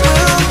what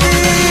will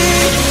be.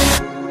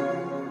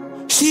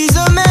 She's a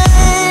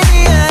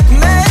maniac,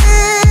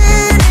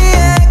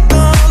 maniac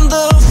on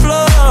the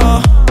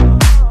floor,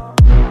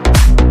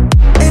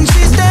 and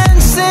she's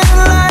dancing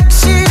like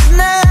she's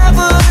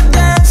never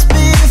danced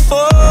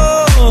before.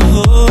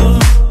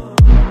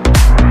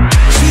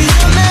 She's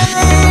a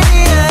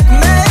maniac,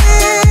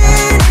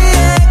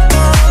 maniac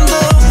on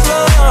the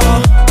floor,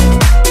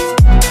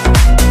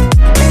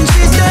 and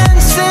she's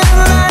dancing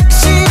like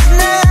she's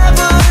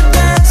never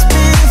danced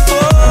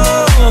before.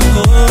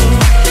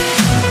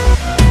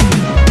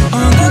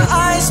 On the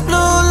ice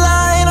blue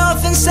line of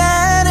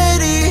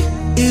insanity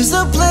is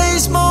a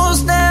place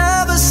most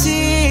never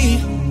see.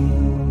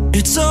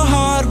 It's a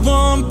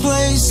hard-won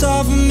place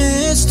of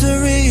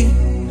mystery.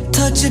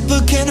 Touch it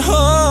but can't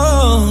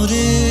hold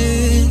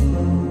it.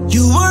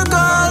 You work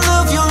all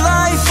of your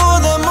life for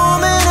the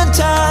moment in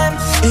time.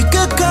 It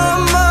could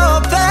come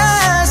up,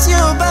 pass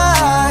you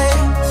by.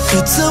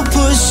 It's a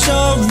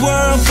push-up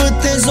world, but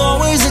there's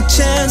always a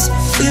chance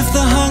if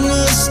the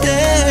hunger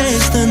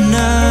stays the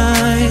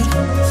night.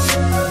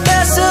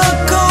 That's a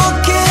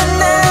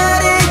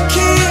cold-kinetic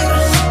key,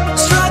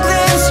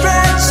 struggling,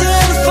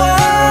 stretching for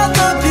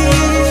the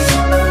beat.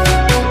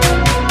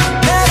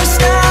 Never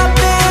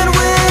stopping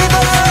with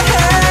her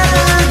head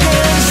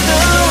against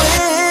the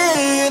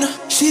wind.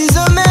 She's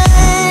a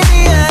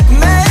maniac,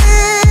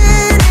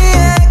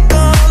 maniac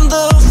on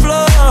the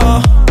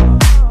floor,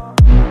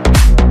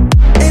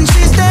 and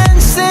she's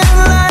dancing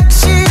like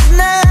she's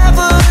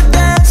never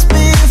danced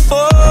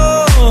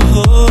before.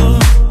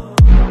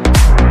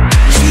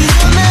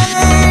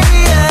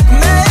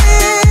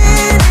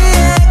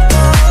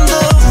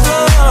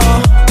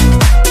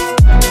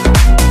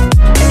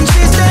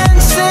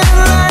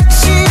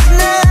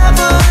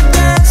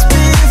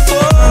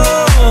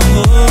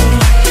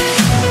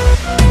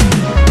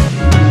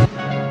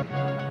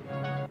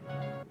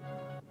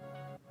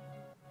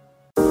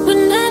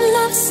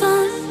 love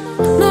song,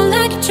 more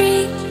like a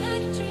dream.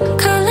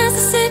 Colors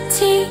the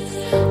city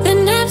that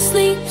never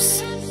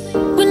sleeps.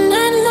 We're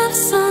not a love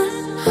song,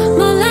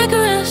 more like a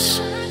rush.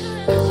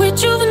 We're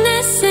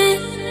rejuvenescent,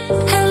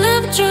 hell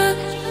of a drug.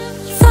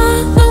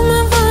 Follow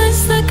my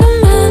voice like a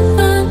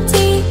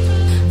melody.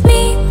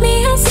 Meet me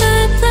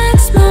outside like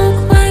smoke,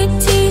 white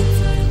teeth.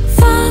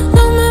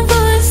 Follow my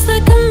voice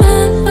like a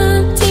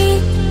melody.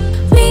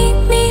 Meet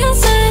me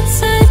outside,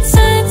 side,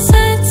 side,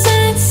 side,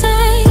 side,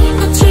 side.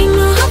 I'll dream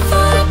my heart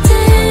for a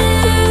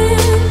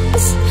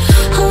dance.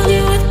 Hold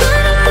you with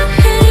blood on my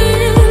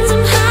hands.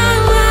 I'm high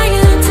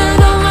wire, tug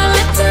on my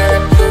lip to the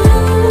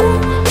blue.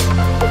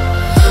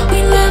 We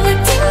love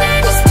like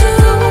teenagers do.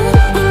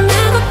 We'll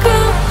never go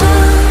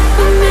home.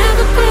 We'll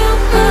never go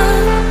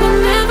home. We'll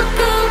never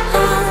go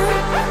home.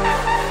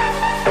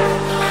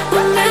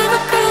 We'll never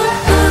go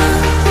home.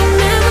 We'll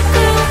never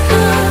go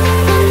home.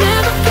 We'll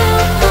never go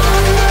home.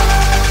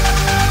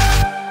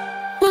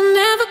 We'll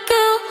never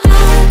go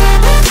home.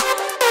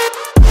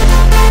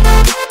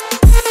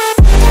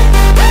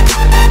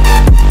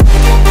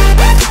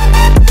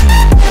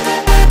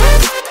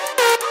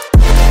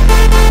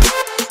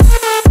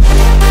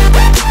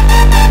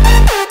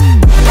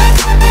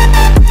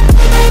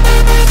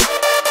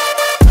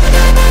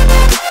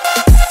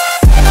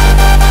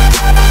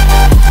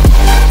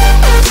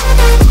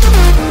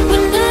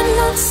 We're not a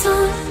love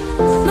song,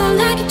 more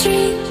like a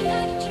dream.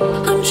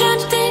 I'm trying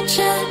to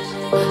danger,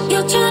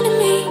 you're trying to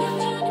me.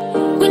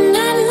 We're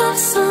not a love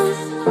song,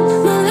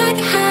 more like a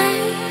high.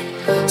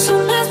 So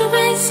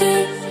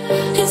mesmerizing,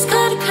 it's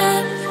called a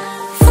cut.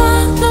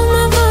 Follow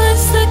my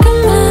voice like a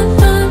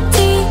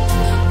melody.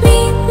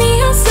 Meet me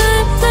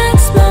outside like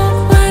smoke,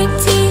 white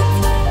teeth.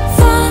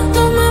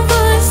 Follow my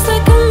voice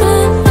like a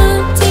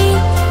melody.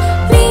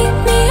 Meet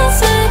me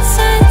outside,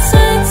 side,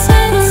 side,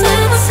 side,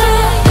 side,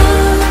 side.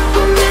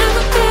 We'll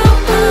never go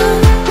home.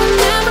 We'll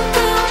never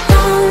go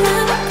home.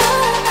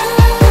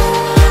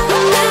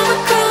 We'll never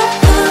go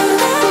home.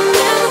 We'll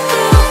never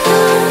go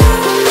home.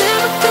 We'll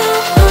never go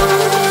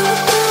home.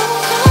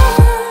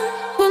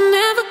 We'll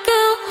never go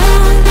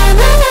home.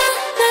 La la la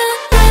la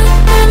la la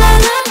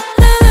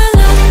la la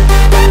la.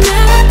 We'll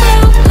never go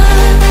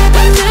home.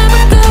 We'll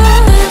never go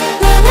home.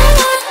 La la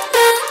la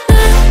la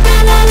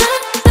la la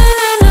la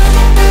la la.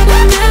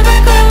 We'll never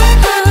go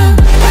home.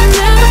 We'll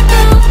never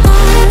go home.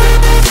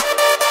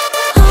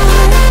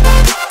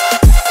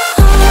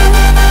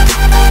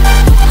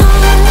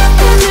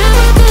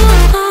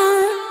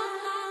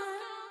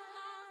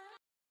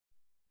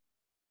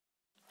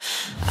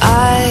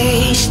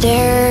 I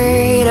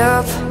stared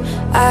up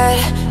at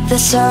the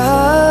sun,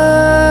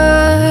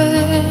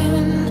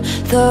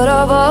 thought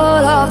of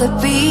all of the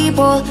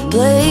people,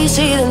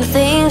 places and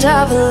things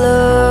I've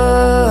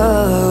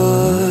loved.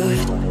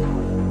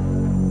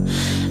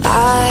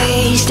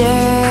 I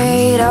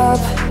stared up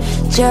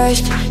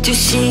just to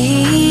see,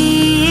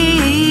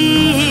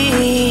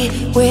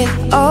 with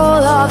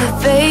all of the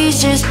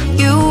faces,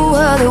 you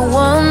were the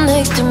one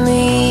next to me.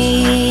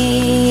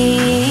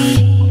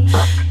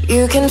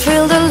 You can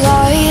feel the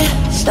light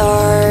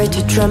start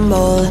to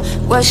tremble.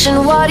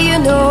 Question, what do you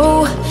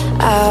know?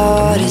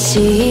 Out to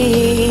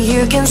sea,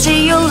 you can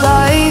see your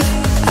life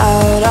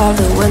out of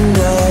the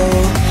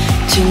window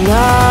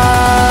tonight.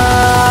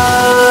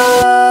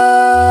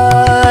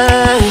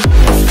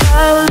 If I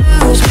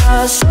lose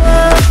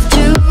myself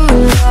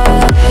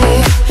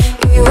tonight,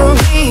 you will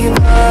be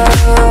by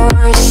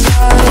your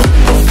side.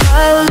 If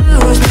I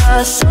lose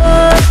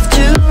myself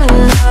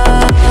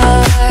tonight,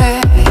 yeah,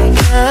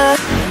 yeah,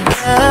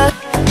 yeah.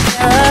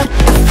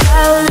 If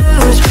I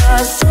lose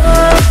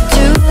myself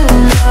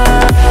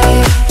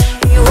tonight,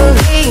 it will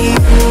be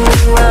you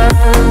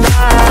and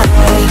I.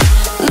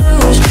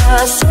 Lose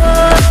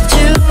myself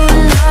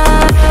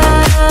tonight.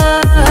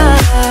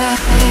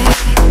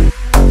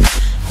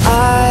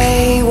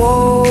 I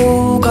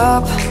woke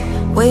up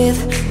with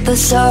the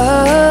sun,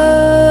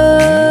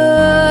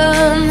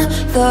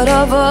 thought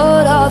of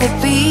all of the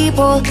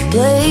people,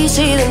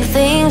 places and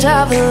things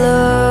I've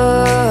loved.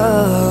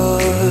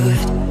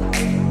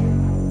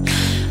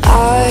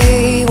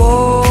 I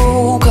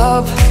woke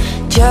up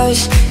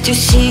just to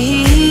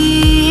see,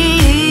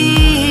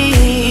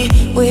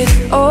 with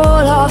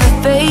all of the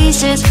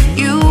faces,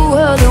 you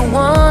were the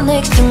one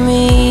next to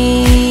me.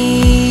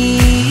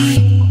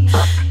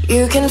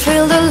 You can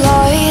feel the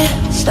light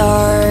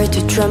start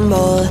to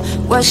tremble.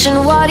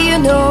 Question, what do you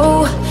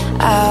know?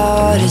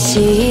 Out to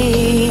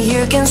sea,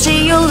 you can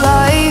see your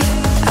life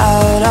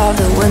out of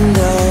the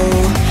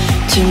window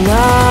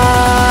tonight.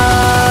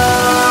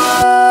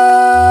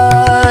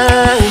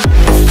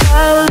 If I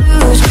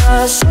lose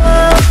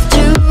myself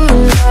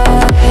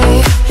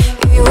tonight,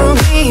 you will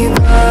be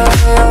by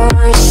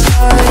your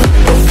side.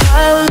 If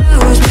I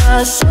lose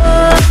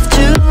myself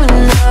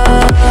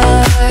tonight,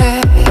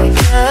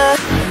 yeah,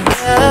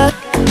 yeah,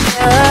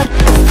 yeah.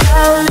 If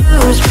I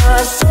lose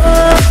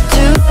myself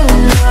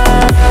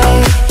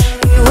tonight,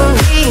 it will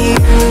be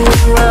you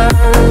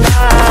and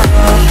I.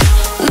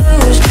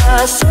 Lose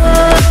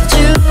myself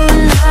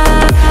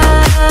tonight.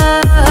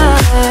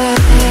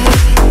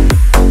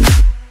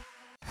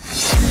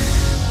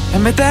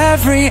 And with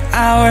every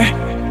hour,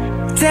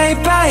 day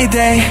by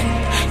day,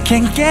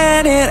 can't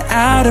get it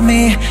out of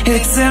me,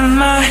 it's in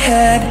my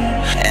head.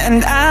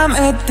 And I'm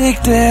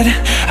addicted,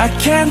 I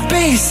can't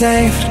be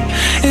saved,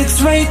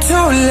 it's way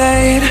too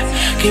late.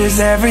 Cause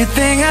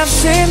everything I've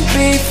seen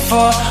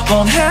before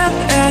won't help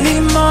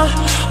anymore,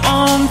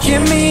 won't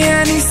give me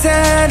any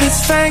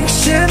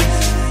satisfaction.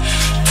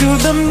 To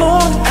the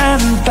moon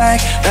and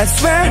back,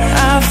 that's where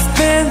I've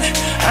been,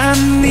 I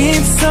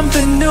need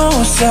something new.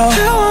 So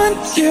I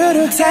want you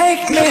to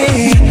take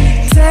me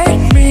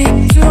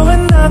to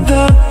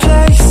another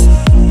place,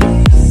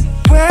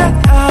 where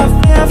I've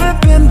never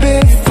been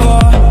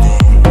before.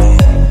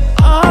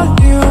 Are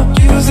you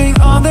using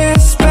all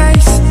this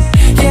space?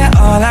 Yeah,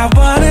 all I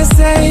wanna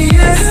say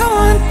is I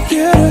want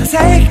you to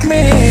take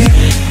me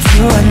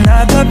to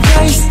another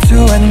place, to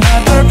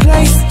another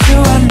place, to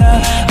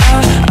another.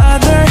 I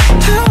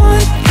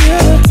want you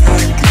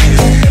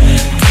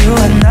to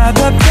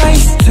another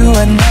place, to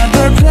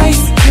another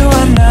place, to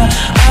another.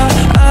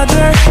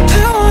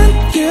 I want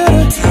you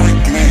to.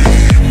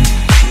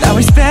 Now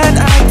we spend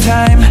our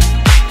time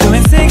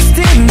doing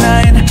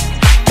 69,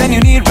 then you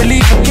need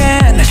relief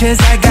again. Cause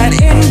I got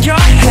in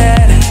your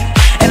head,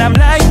 and I'm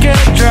like a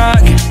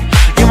drug,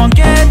 you won't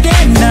get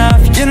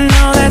enough. You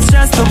know that's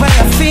just the way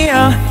I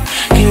feel.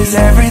 Cause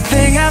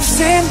everything I've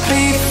seen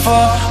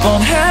before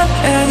won't help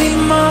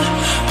anymore,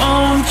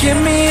 won't give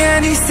me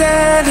any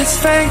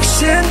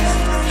satisfaction.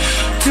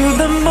 To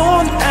the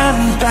moon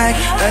and back,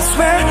 that's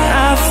where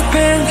I've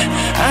been,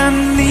 I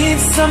need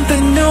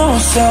something new.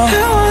 So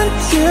I want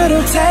you to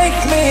take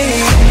me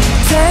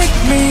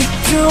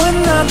to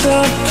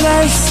another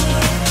place,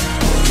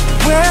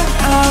 where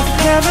I've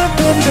never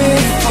been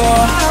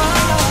before.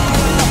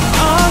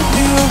 Are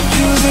you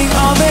using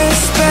all this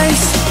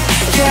space?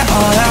 Yeah,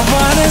 all I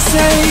wanna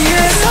say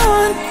is I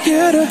want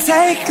you to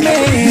take me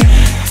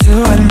to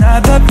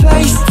another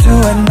place, to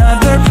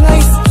another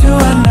place, to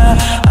another.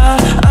 I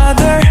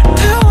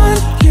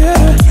want you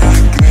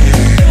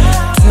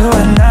to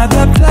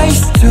another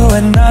place, to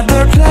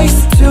another place,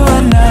 to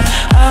another.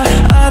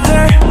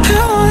 I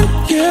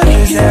want you.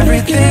 Cause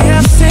everything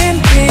I've seen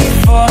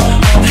before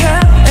won't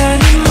help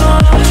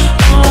anymore,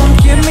 won't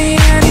give me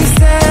any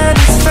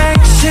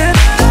satisfaction.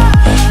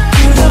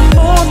 To the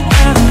moon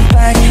and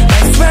back,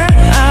 that's where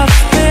I've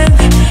been,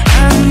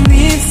 I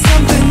need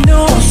something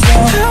new. So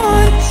I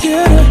want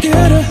you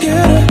to.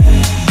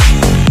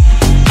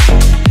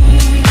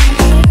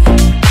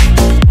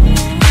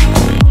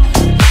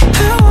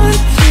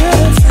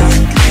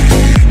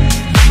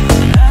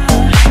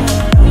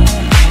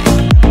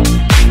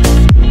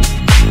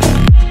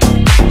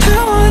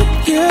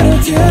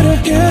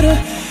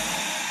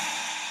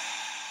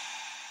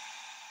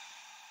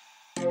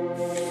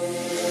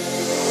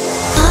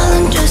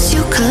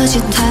 Cause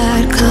you're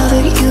tired,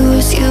 cover you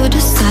as you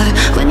decide.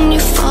 When you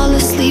fall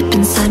asleep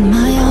inside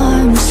my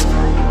arms,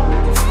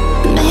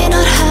 may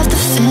not have the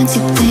fancy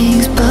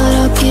things, but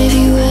I'll give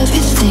you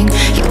everything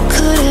you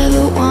could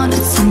ever want.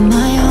 It's in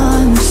my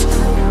arms.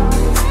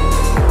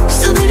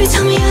 So baby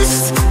tell me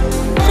yes,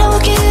 and I will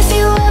give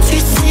you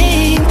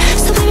everything.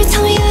 So baby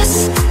tell me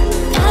yes,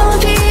 and I will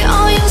be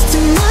all yours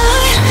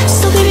tonight.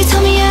 So baby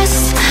tell me yes,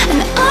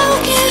 and I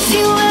will give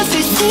you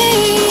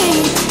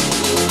everything.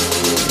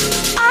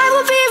 I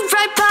will be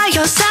right by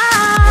your side.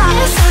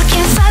 If I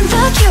can't find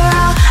the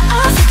cure,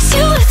 I'll fix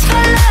you with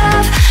my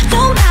love.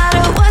 No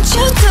matter what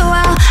you do,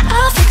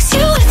 I'll fix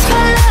you with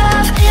my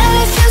love. And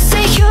if you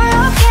say you're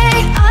okay,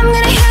 I'm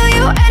gonna heal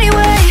you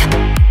anyway.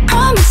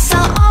 Promise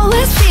I'll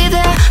always be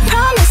there.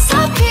 Promise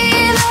I'll be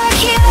the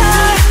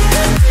cure.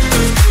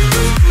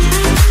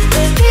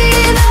 Be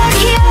the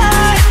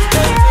cure.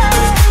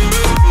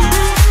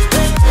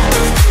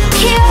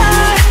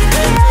 Cure.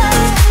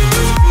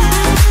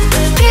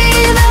 Be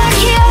the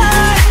cure.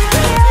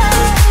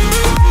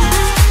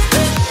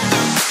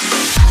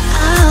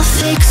 I'll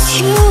fix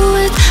you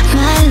with my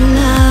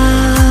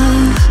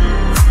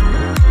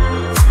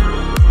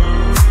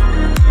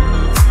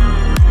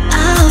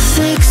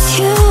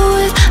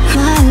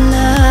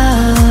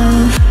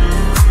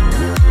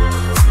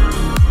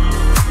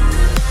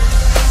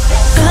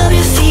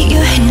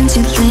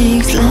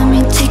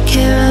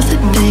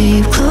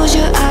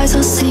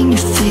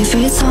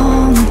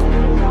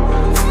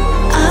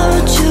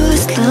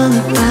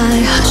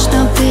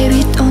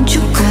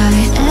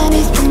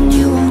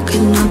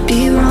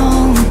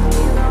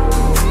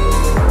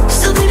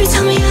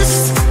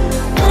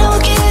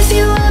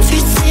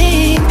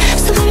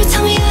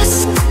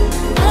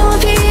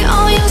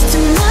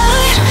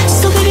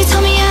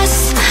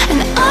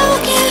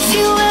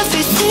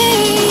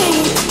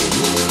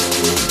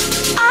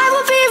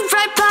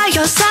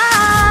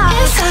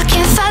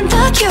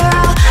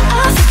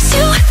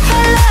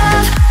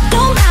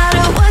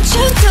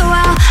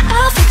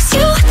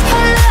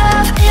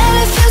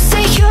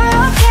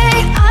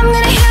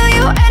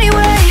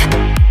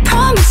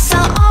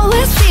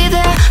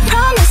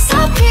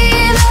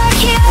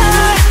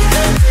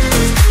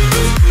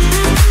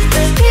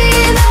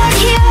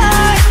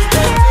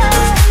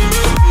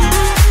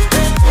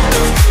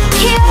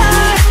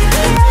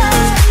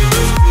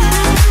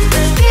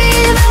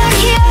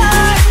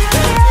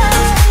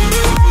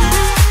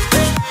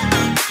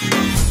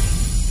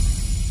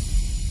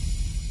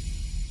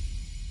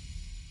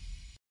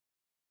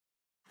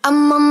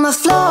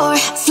floor,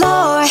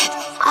 floor.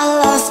 I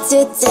love to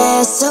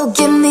dance, so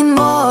give me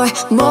more,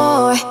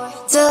 more.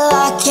 Till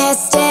I can't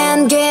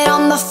stand, get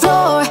on the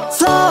floor,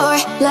 floor.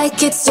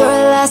 Like it's your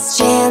last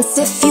chance.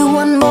 If you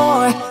want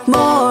more,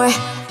 more,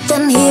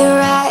 then here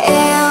I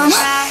am.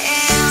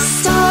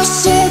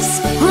 Starships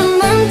were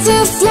meant to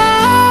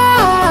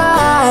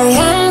fly.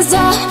 Hands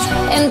up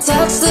and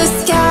touch the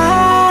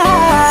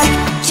sky.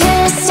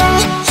 Can't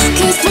stop,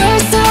 'cause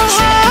we're so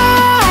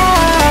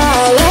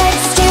high.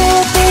 Let's do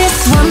this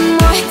one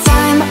more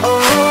time. Oh,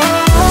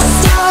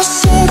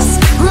 starships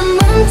were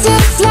meant to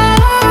fly.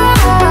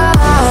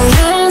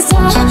 Hands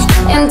up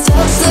and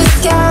touch the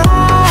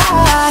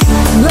sky.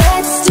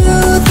 Let's do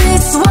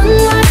this one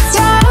more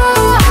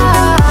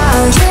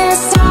time. Can't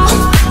stop,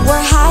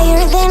 we're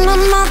higher than a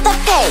mother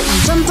page.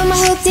 Jump on my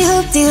hoopty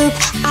hoopty hoop,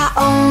 I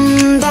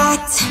own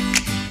that.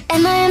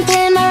 And I am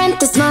paying my rent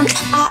this month,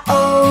 I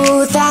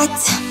owe that.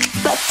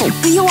 But who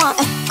you want,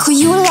 who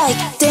you like,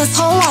 this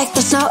whole life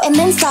there's no end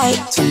in sight.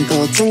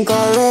 Twinkle,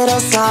 twinkle,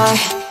 little star.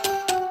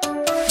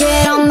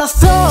 Get on the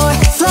floor,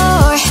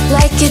 floor,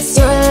 like it's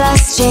your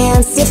last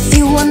chance. If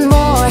you want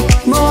more,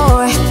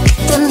 more,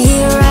 then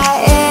here I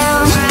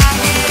am.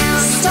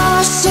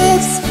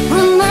 Starships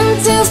were meant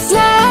to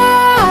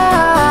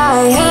fly.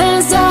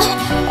 Hands up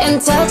and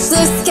touch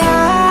the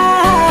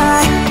sky.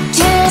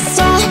 Can't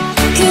stop,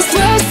 'cause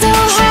we're so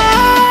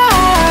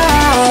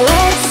high.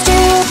 Let's do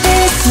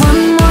this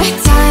one more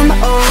time.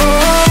 Oh,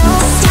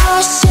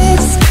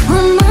 starships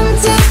were meant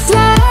to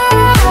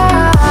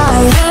fly.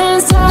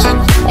 Hands up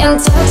and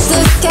touch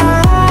the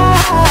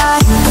sky.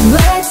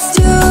 Let's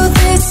do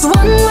this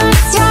one more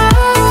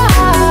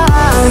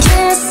time.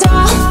 Can't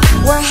stop,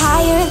 we're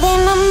higher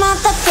than a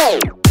mother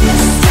page.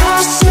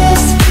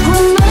 Starships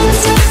were meant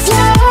to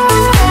fly.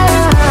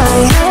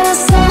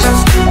 Hands up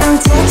and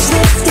touch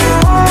the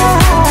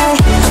sky.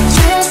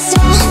 Can't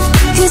stop,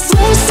 'cause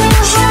we're so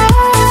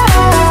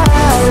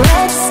high.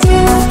 Let's do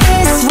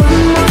this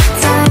one more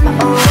time.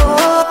 Oh.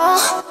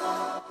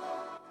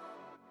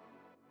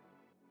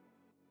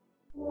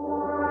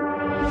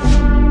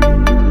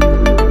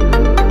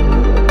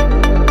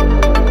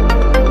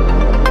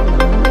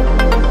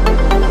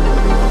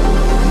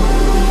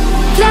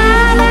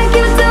 Fly like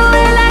you do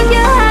it, like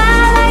you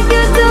high, like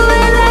you do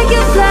it, like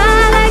you fly,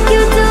 like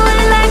you do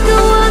it, like a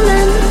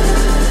woman.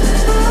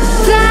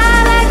 Fly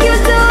like you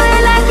do it,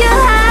 like you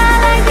high,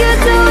 like you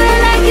do it,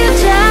 like you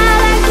try,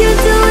 like you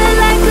do it,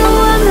 like a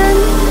woman.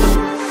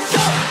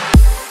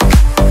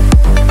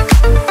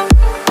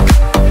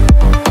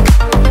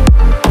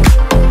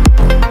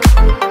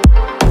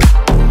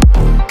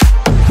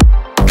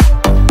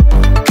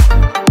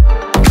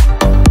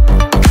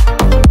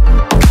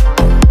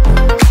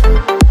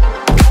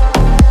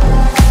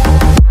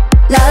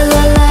 La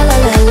la la la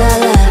la la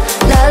la.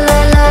 La la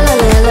la la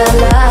la la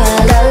la.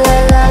 La la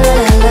la la la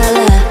la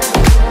la.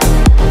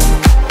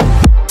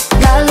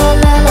 La la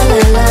la la la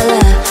la la.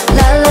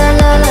 La la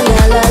la la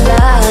la la la.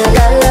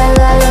 La la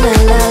la la la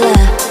la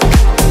la.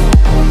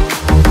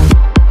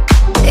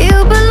 You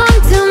belong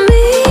to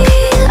me,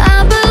 I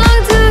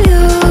belong to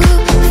you.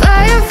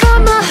 Fire from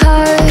my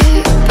heart,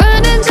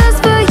 burning just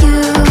for you.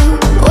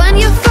 When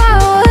you're far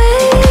away,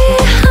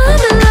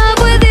 I'm in love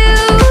with you.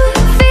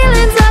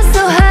 Feelings are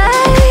so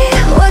high,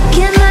 what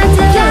can I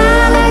do? Fly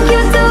like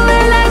you do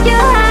it, like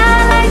you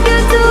high, like you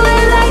do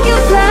it, like you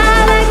fly,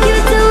 like you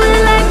do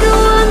it, like a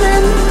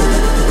woman.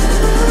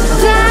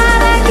 Fly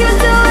like you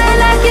do it,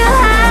 like you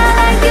high,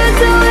 like you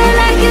do it,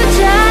 like you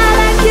try,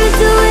 like you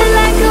do it,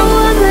 like a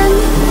woman.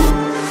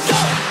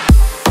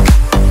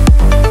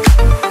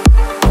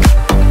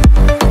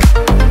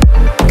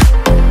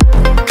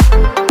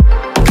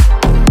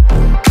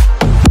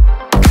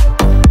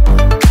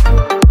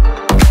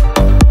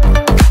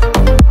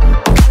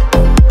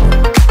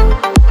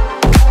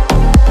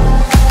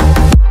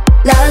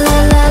 La la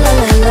la la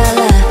la la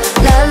la.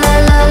 La la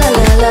la la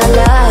la la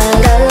la.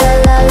 La la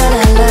la la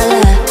la la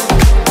la.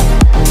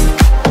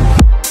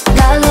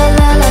 La la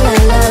la la la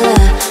la la.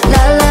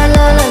 La la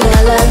la la la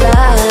la la.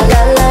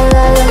 La la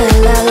la la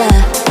la la.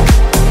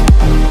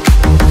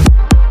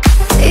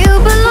 You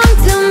belong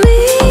to me,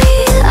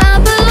 I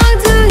belong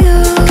to you.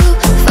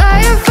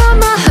 Fire from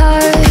my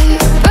heart,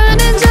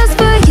 burning just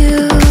for you.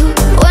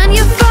 When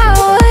you're far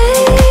away,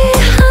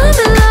 I'm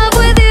in love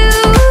with you.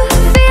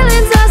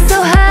 Feelings are so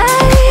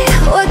high,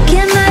 what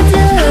can I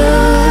do?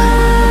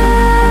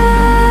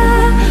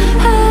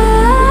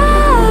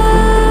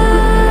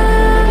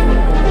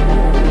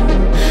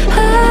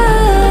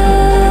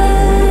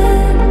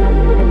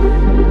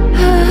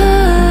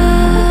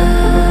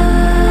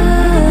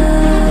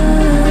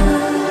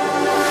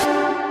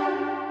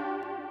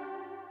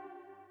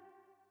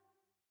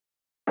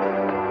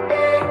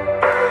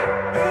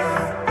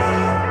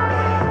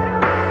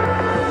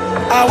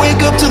 I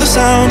wake up to the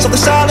sounds of the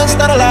silence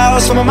that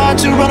allows for my mind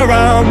to run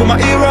around with my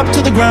ear up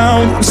to the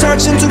ground. I'm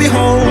searching to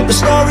behold the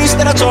stories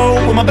that I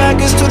told when my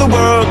back is to the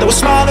world that was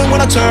smiling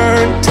when I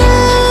turned.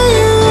 Tell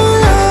you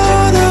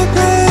you're the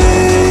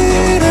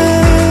greatest,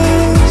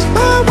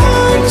 but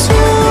once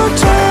you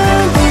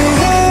turn the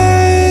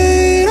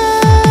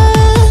haters.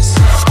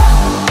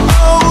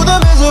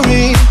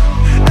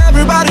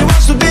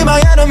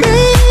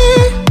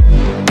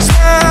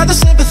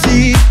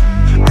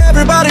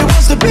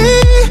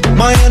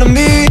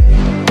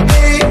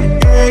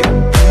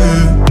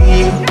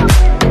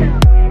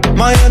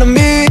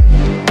 enemy.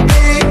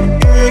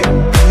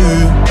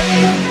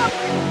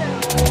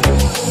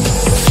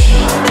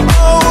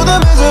 Oh, the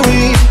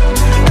misery.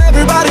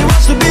 Everybody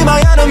wants to be my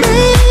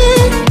enemy.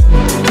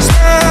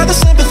 Spare the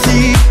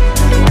sympathy.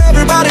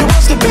 Everybody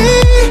wants to be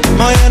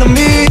my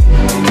enemy.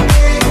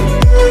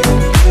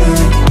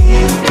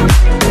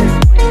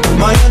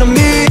 My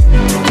enemy.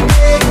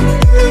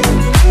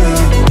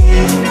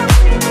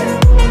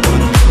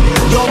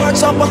 Your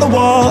words up on the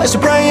wall as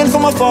you're praying for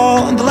my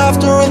fall, and the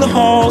laughter in the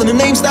hall, and the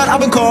names that I've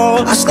been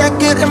called. I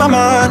stack it in my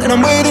mind, and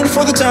I'm waiting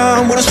for the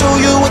time when I show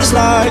you what it's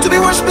like to be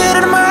worshipped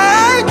in my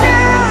mind.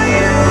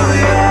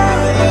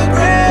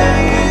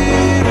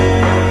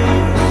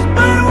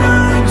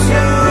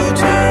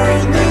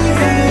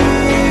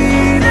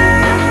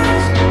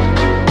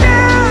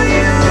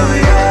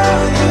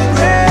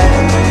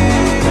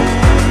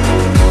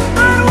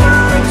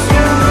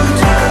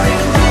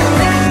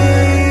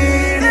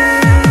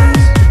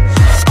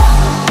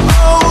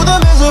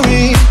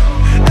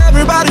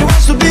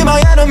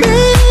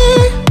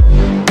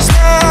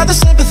 Spare the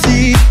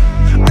sympathy.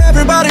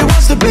 Everybody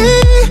wants to be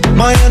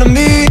my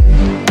enemy.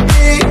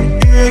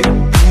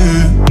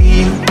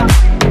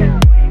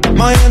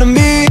 My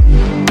enemy.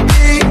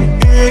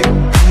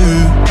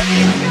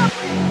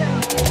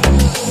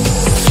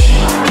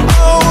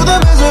 Oh, the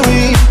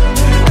misery.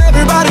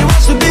 Everybody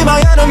wants to be my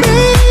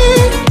enemy.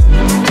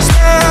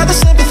 Spare the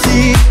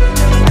sympathy.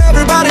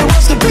 Everybody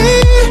wants to be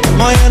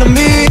my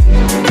enemy.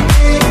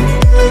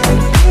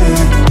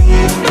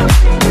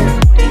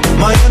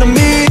 My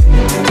enemy.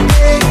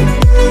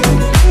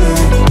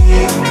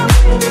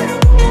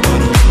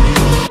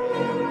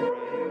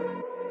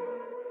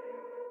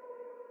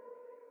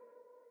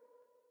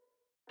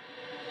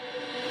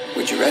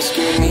 Would you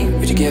rescue me?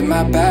 Would you get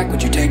my back?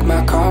 Would you take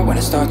my car when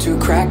it starts to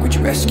crack? Would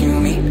you rescue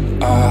me?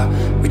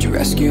 Would you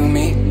rescue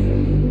me?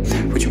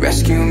 Would you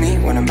rescue me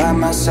when I'm by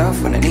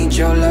myself? When I need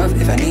your love,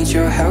 if I need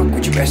your help,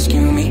 would you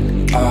rescue me?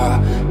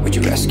 Would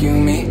you rescue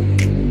me?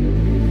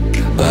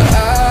 But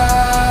I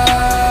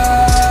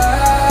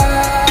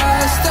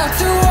start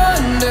to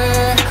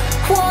wonder.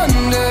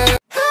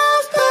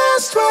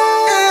 12:30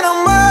 and I'm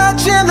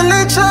watching the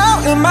lights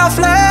out in my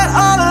flat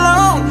all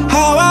alone.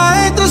 How I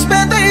hate to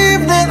spend the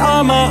evening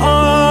on my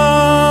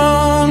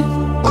own.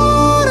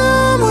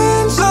 Autumn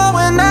winds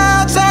blowing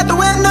outside the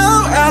window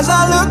as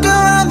I look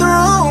around the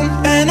room,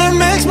 and it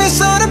makes me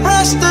so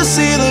depressed to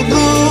see the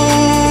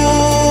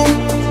gloom.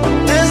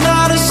 There's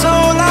not a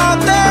soul out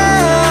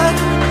there,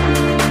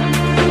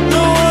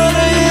 no one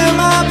to hear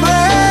my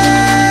prayer.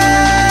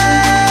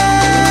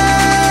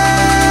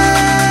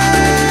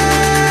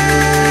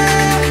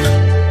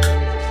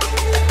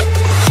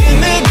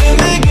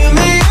 Give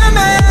me a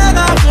man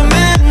after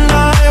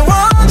midnight.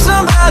 Want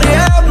somebody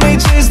help me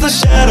chase the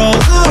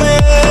shadows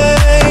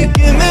away.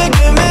 Give me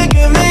a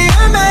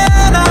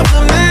man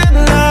after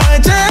midnight.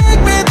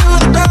 Take me through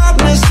the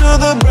darkness to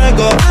the break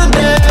of the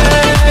day.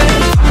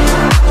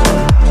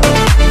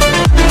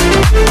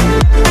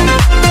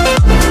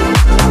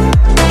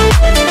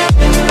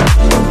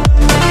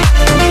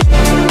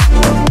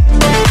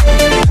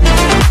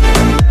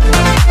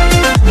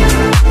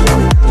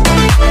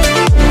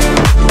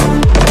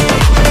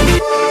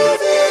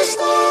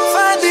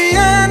 Find the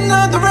end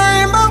of the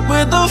rainbow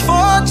with the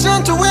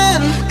fortune to win.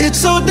 It's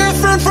so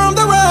different from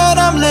the world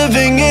I'm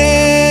living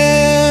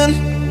in.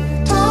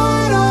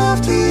 Tired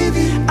of TV.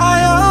 I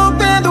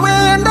open the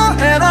window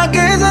and I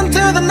gaze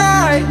into the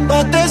night,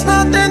 but there's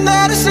nothing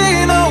that I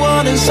see, no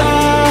one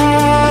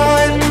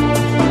inside.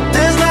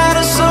 There's not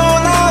a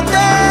soul out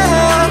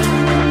there,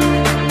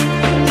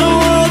 no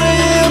one to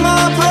hear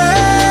my prayer.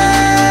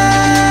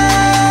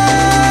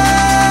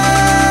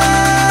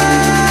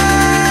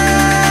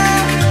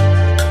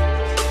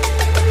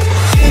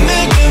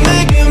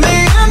 Give me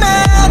a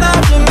man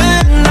after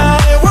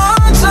midnight.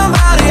 Want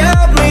somebody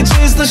help me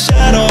chase the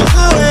shadows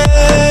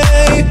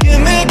away. Give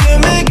me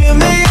a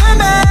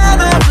man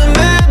after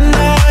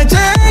midnight.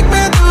 Take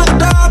me through the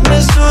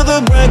darkness to the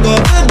break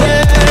of the day.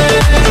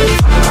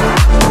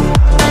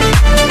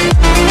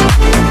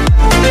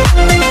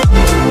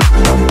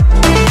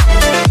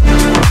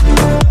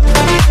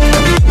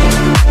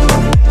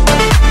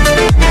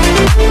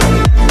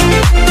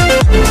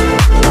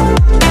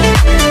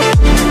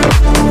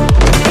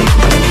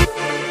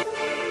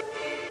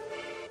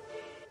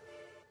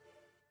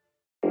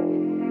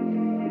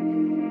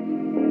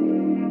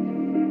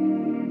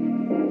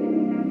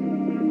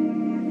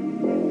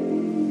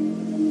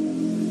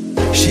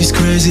 She's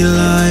crazy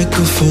like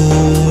a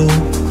fool.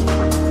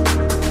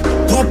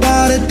 What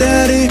about it,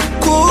 daddy?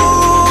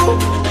 Cool.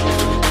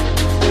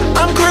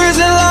 I'm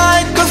crazy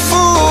like a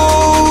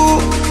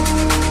fool.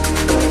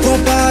 What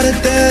about it,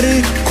 daddy?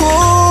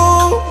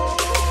 Cool.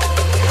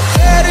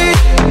 Daddy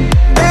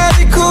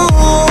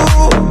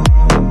cool.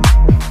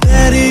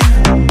 Daddy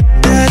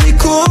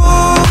cool.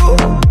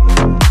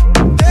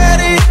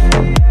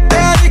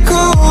 Daddy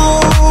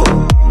cool.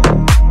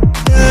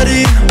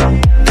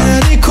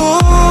 Daddy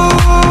cool.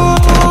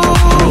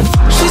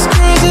 She's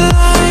crazy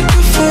like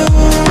a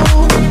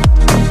fool.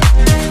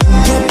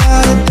 What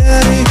about it,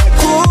 daddy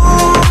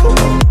cool?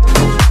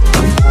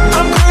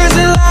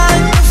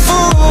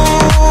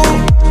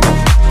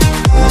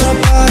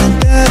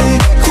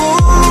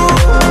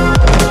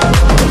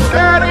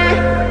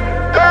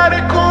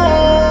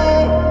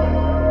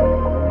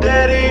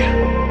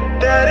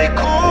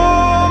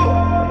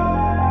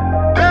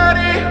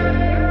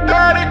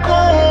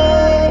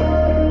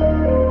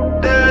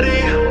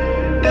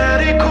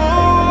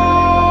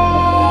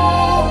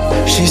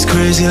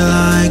 crazy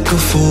like a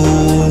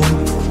fool.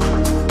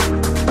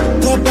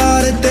 What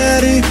about it,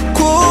 daddy?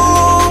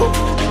 Cool.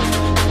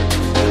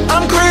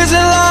 I'm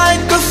crazy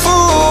like a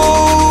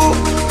fool.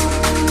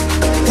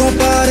 What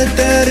about it,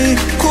 daddy?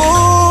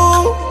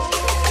 Cool.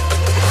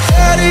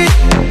 Daddy,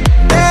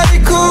 daddy,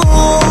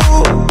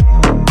 cool.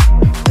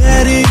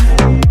 Daddy,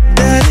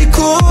 daddy,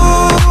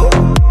 cool.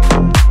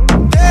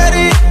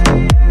 Daddy,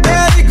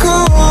 daddy,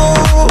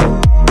 cool.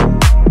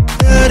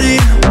 Daddy,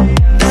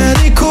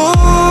 daddy, cool.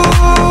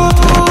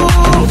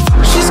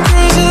 She's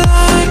crazy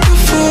like a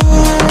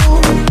fool.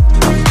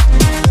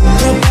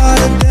 What about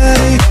it,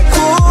 daddy?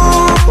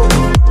 Cool.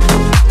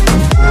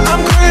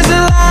 I'm crazy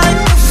like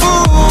a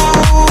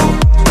fool.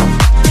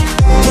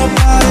 What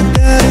about it,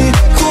 daddy?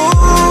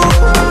 Cool.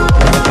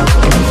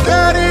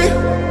 Daddy,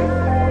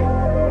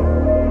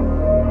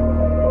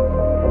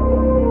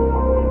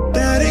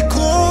 daddy,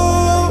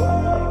 cool.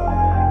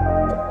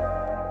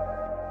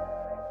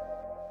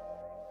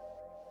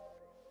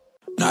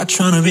 Not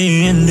tryna be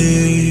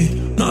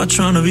indie, not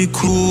tryna be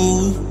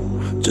cool,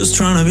 just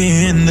tryna be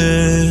in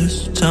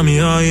this. Tell me,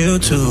 are you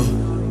too?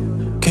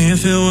 Can you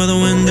feel where the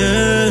wind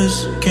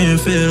is? Can you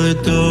feel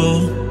it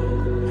though?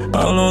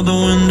 All of the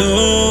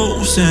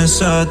windows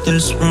inside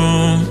this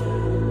room.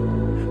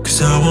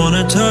 Cause I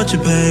wanna touch you,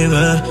 baby,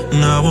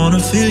 and I wanna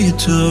feel you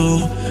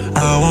too.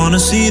 I wanna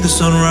see the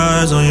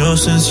sunrise on your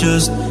sense,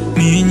 just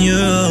me and you.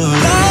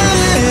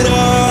 Light it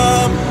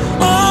up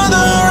on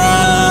the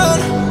run.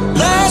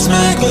 Let's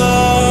make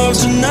love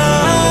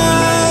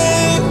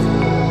tonight.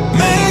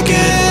 Make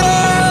it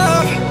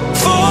up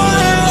for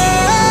the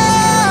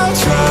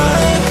last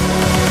ride.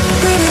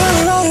 Baby, I'm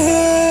right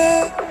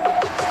here.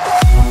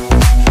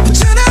 But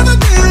you'll never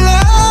be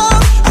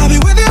alone. I'll be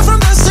with you from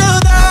dusk till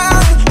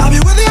dawn. I'll be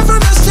with you from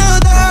dusk till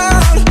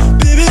dawn.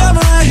 Baby, I'm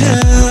right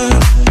here.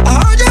 I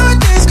heard you when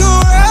things go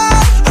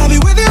wrong. I'll be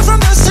with you from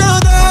dusk till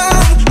dawn.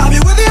 I'll be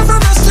with you from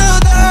dusk till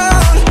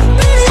dawn.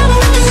 Baby, I'm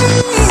right here.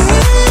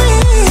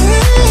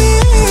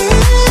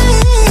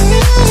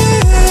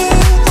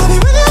 I'll be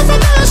with you from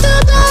dusk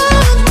till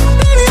dawn.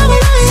 Baby, I'm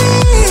right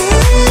here.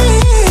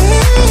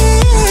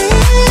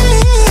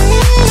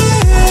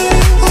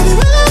 I'll be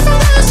with you from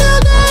dusk till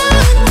dawn.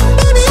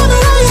 Baby, I'm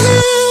right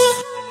here.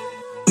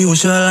 We were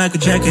shot like a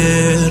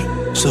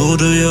jacket, so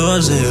do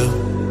yours, yeah.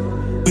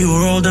 We will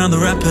roll down the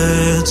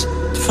rapids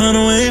to find a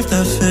wave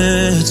that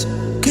fits.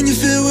 Can you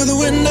feel where the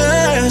wind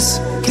is?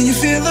 Can you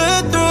feel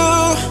it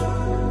through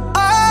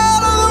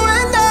all of the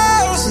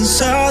windows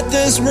inside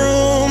this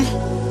room?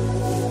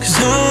 Cause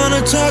I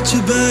wanna touch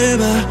you,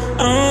 baby,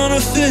 I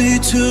wanna feel you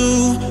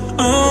too.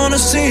 I wanna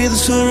see the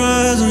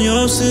sunrise on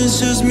your sense,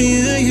 just me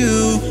and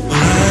you.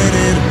 Light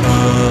it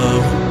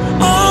up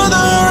on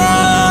the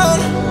run.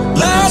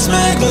 Let's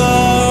make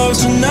love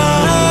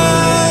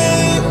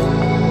tonight.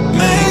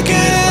 Make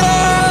it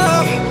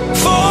up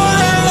for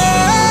the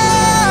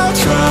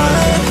last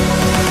ride.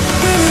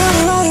 Baby, I'm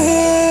right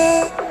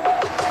here.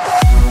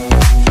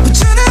 But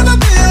you'll never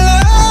be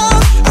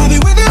alone. I'll be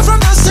with you from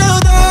dusk till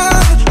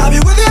dawn. I'll be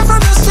with you from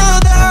dusk till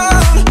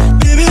dawn.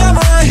 Baby, I'm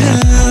right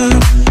here.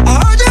 I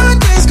heard you when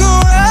things go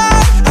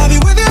wrong. I'll be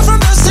with you from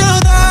dusk till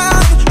dawn.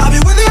 I'll be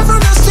with you from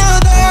dusk till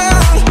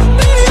dawn.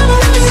 Baby, I'm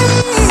right here.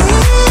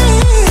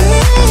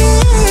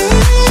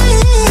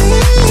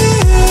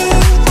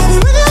 I'll be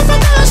with you from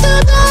dusk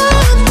till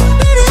dawn.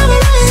 Baby, I'm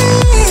right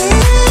here.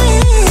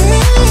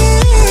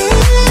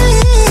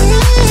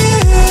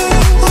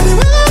 I'll be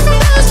with you from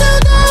dusk till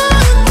dawn.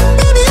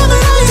 Baby, I'm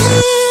right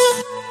here.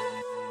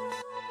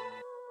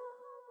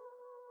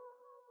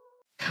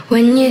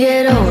 When you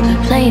get older,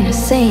 plainer,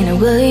 saner,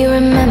 will you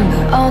remember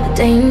all the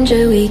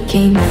danger we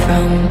came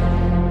from?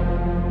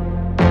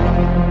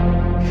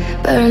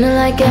 Burning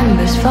like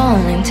embers,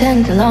 falling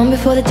tender, long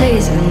before the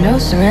days of no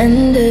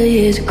surrender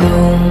years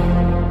ago.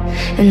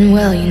 And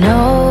well, you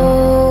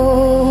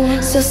know,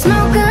 so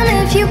smoke on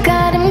if you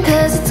got him,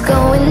 cause it's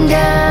going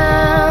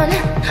down.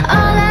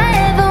 All I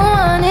ever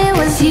wanted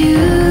was you.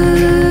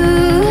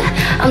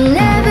 I'll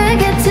never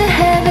get to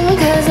heaven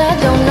cause I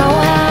don't know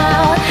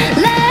how.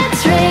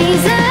 Let's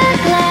raise a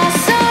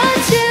glass or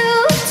two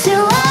to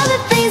all the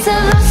things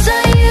I've lost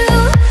on you.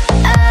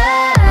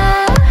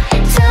 Oh,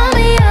 tell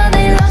me are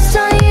they lost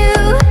on you?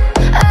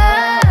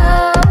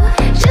 Oh,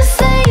 just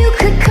say you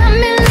could cut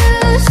me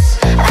loose.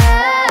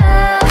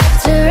 Oh,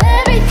 after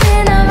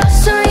everything I've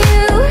lost on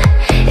you,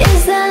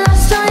 is that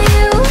lost on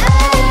you?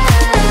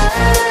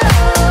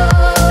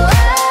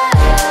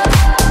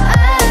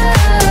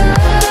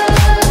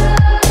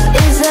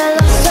 Is that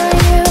lost on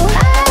you?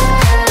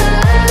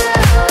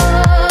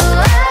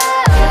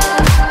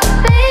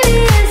 Baby,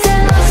 is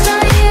that lost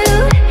on you?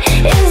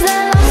 Is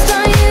that lost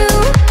on you?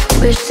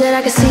 Wish that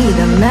I could see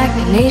the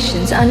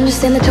machinations,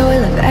 understand the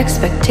toil of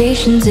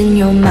expectations in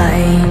your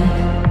mind.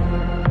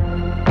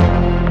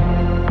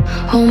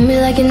 Hold me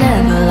like you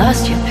never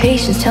lost your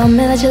patience. Tell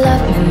me that you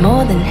love me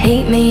more than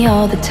hate me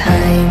all the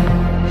time.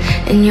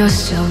 And you're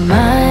still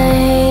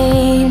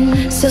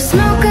mine. So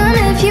smoke on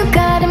if you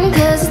got him,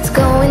 cause it's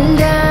going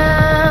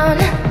down.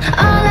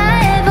 All I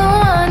ever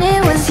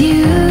wanted was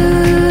you.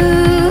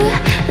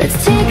 Let's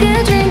take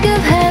a drink of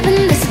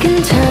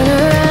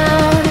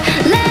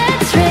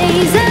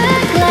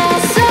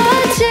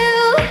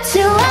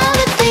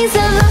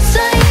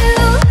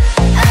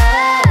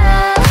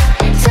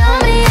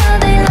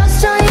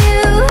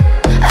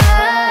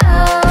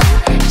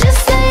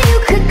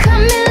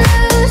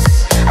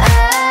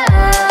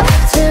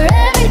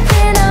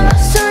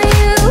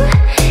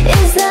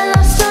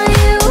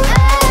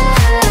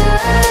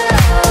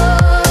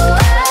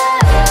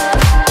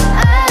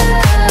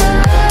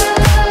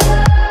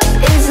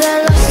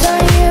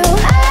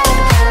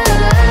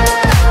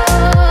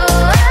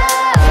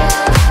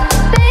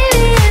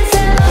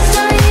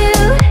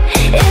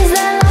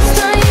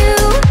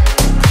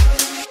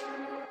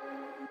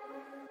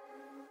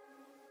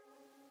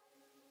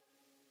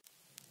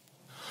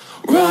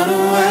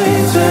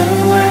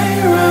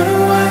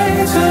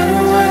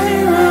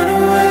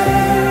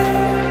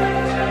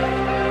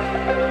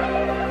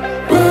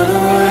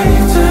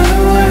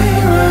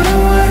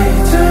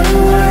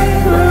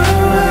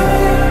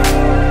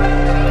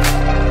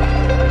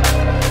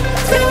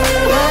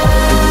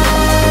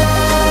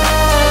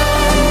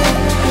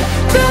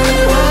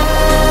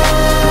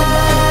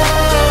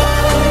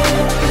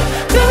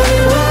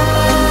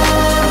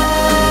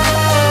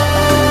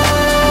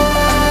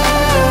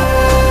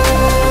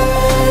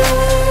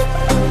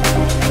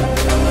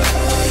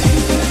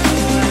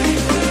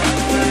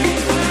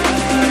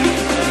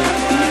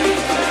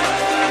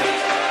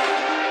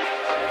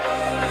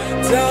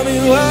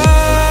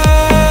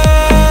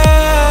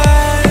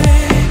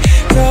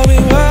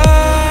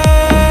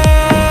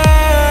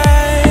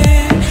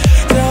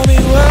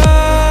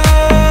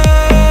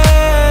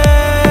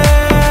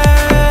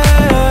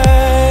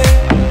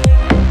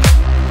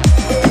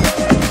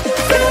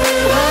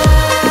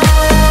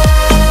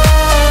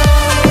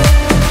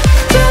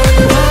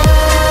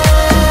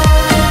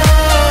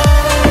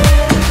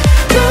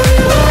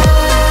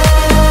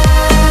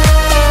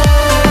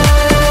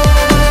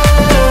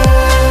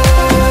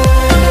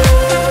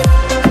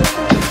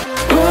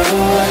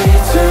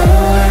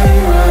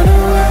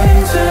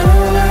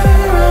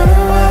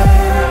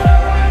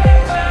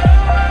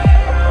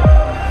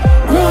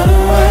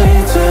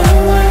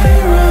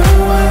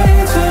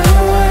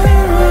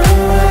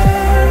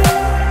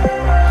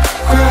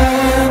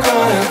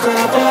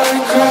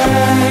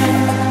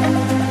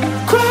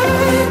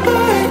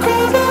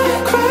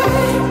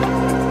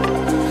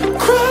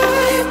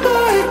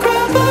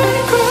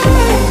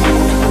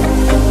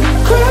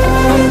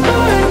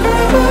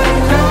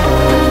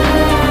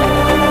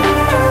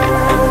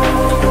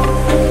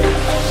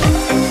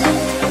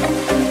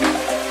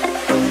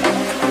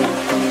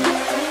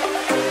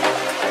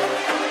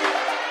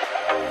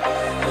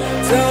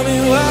Tell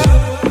me why.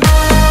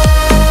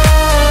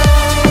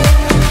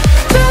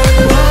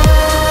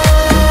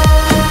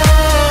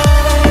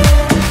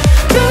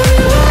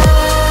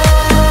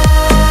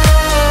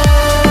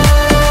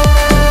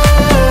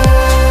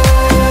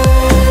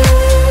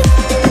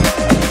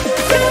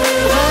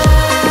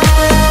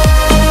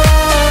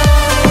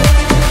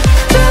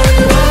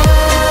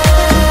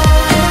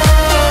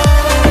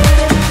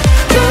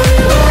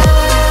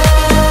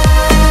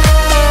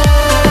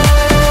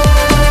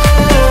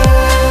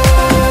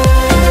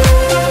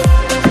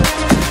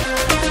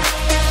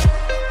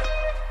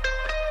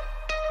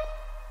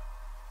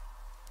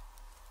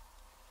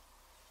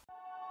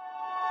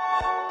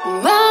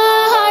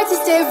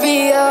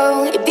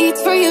 It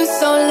beats for you,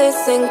 so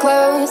listen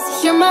close.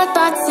 Hear my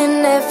thoughts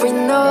in every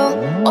note.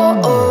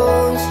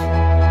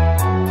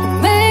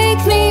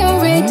 Make me a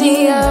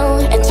radio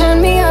and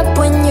turn me up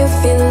when you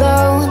feel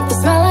low.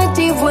 This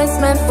melody was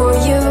meant for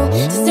you,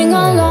 so sing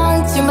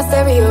along to my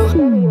stereo.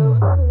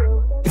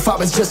 If I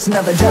was just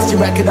another dusty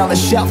record on the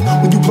shelf,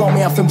 would you blow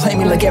me off and play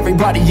me like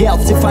everybody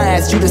else? If I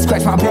asked you to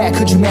scratch my back,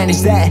 could you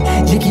manage that?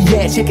 Yicky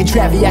yeah, chicken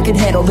Travie, I can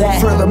handle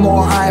that.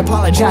 Furthermore, I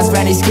apologize for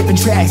any skipping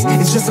tracks.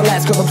 It's just the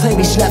last girl to play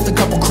me, she left a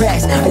couple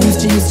cracks. I used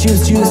to,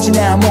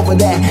 now I'm over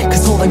that.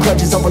 Cause holding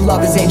grudges over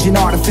love is ancient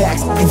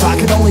artifacts. If I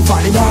could only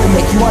find it out to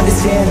make you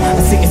understand,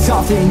 I'd sing it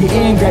softly in your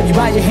ear and grab you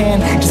by your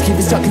hand. Just keep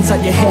it stuck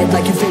inside your head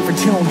like your favorite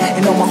tune.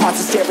 And know my heart's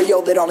a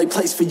stereo that only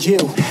plays for you.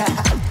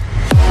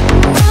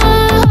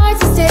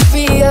 Heart's a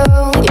stereo,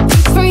 it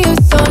beats for you,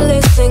 so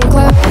listen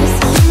close.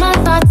 Hear my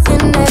thoughts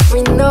in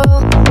every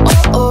note.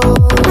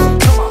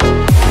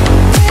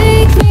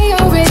 Make me a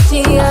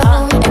radio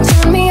and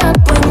turn me up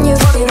when you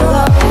feel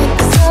low.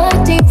 This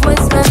melody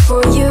was meant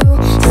for you,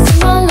 so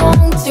sing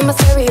along to my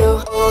stereo.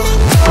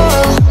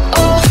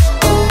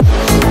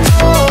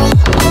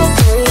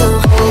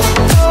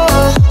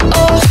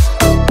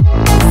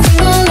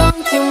 Sing along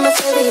to my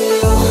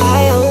stereo.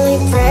 I only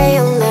pray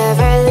you'll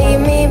never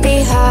leave me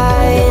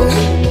behind,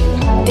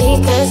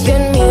 because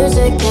good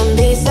music can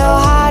be so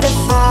hard to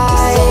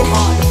find.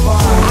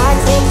 I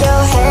take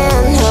your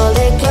hand, hold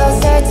it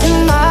closer to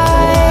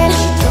mine.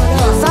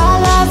 Thought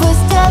love was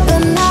dead,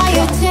 but now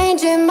you're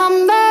changing my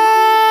mind.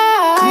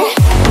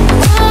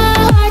 My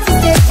heart's a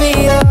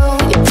stereo,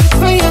 it beats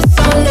for you,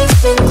 so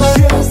listen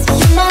close.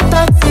 Hear my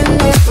thoughts in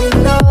every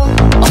note.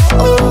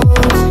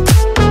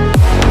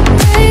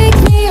 Make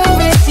me a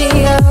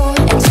radio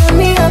and turn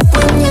me up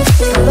when you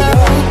feel low.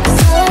 This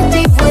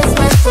melody was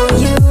meant for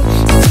you,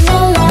 so sing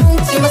along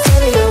to my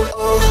stereo.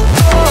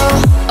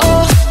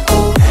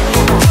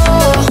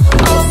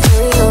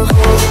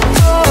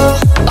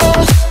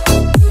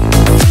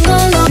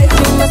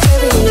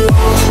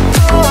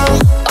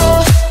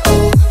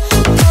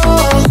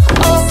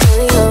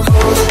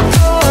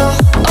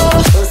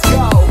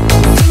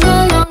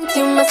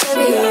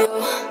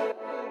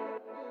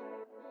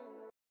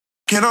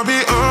 Can I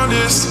be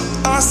honest?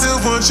 I still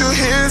want your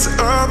hands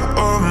up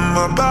on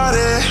my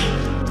body.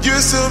 You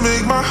still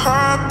make my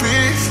heart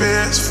beat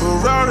fast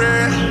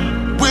Ferrari.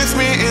 With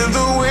me in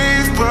the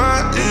wave,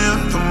 but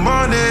in the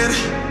morning,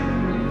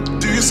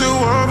 do you still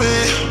want me?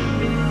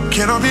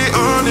 Can I be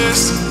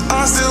honest?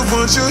 I still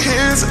want your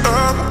hands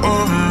up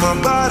on my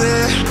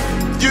body.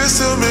 You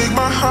still make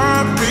my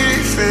heart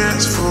beat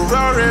fast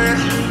Ferrari.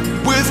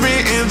 With me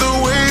in the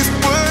wave,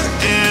 but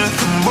in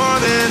the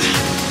morning,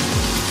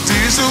 do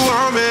you still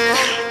want me?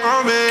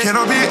 Can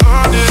I be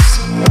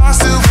honest? I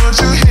still want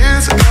your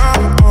hands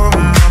up on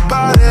my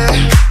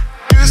body.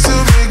 You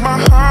still make my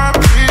heart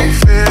beat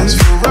fast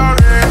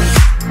Ferrari.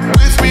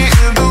 With me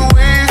in the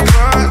wave,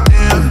 but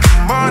in the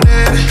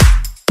morning,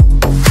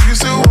 do you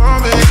still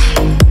want me?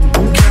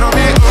 Can I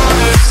be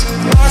honest?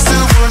 I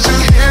still want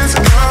your hands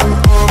up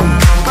on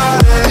my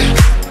body.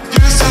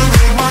 You still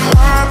make my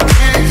heart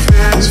beat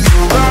fast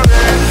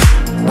Ferrari.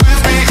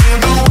 With me in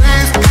the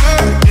wave,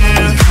 but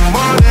in the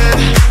morning,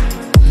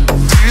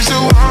 do you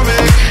still want me?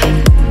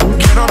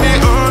 Can I be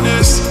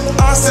honest?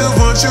 I still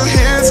want your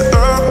hands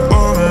up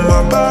on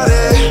my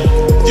body.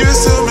 You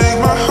still make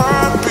my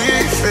heart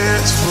beat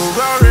fast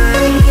Ferrari.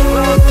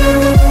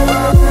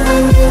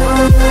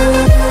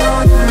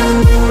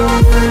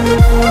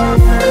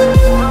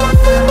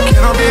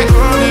 Can I be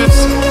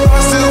honest? I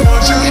still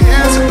want your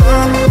hands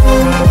up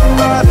on my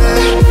body.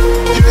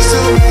 You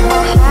still make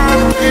my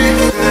heart beat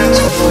fast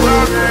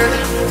Ferrari.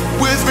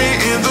 With me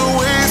in the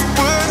wave,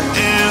 but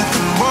in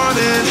the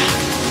morning,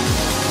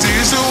 do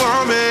you still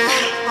want me?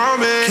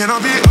 Can I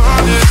be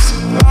honest?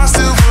 I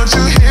still want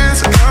your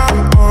hands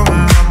up on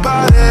my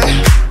body.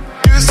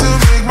 You still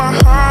make my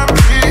heart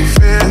beat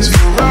fast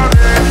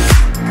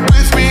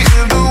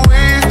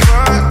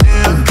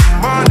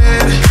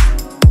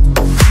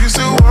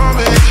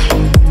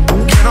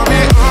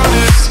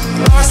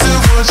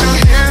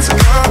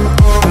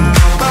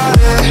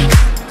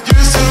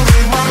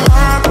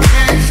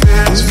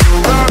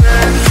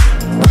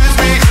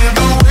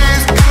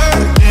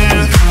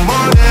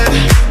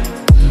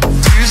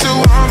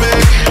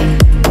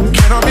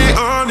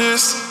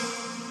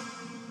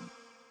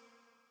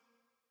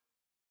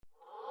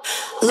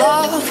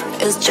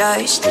is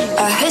just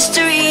a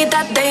history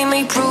that they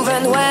may prove.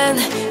 And when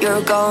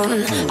you're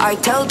gone, I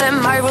tell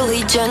them my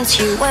religion's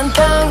you. When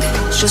punk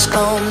just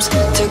comes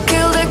to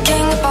kill the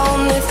king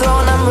upon the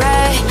throne, I'm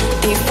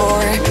ready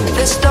for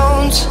the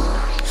stones.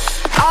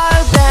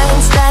 I'll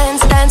dance,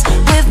 dance, dance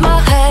with my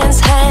hands,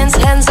 hands,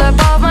 hands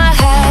above my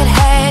head,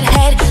 head,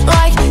 head.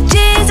 Like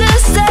Jesus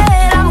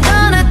said, I'm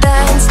gonna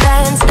dance,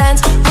 dance,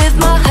 dance with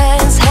my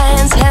hands,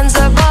 hands, hands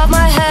above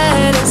my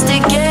head. And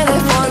stick it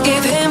and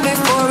forgive him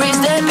before he's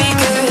dead,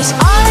 because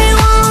I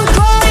won't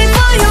cry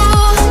for you,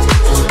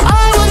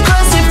 I won't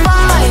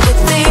crucify the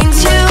things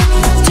you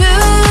do.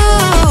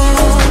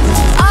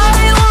 I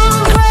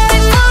won't cry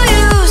for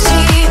you,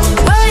 see,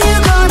 but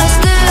you're gonna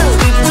still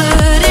be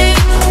bleeding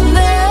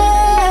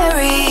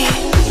Mary.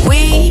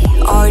 We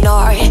are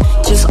not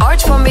just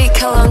art from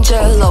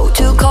Michelangelo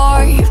to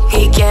carve.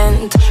 He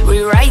can't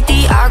rewrite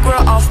the aggro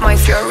of my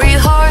fury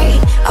heart.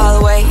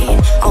 I'll wait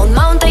on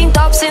mountain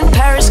tops in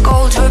Paris,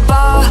 cold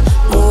pas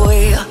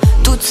mourir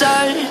toute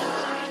seule.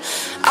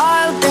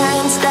 I'll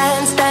dance,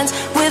 dance, dance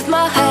with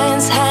my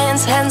hands,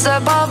 hands, hands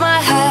above my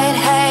head,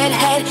 head,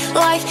 head.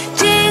 Like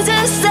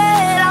Jesus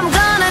said, I'm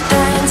gonna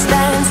dance,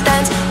 dance,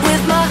 dance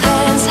with my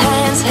hands,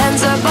 hands,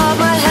 hands above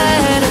my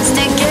head. And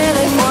stick it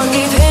and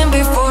forgive him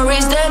before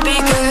he's dead,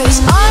 because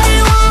I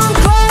won't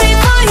cry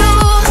for you,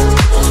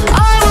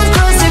 I won't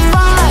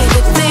crucify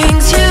the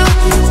things you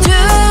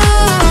do.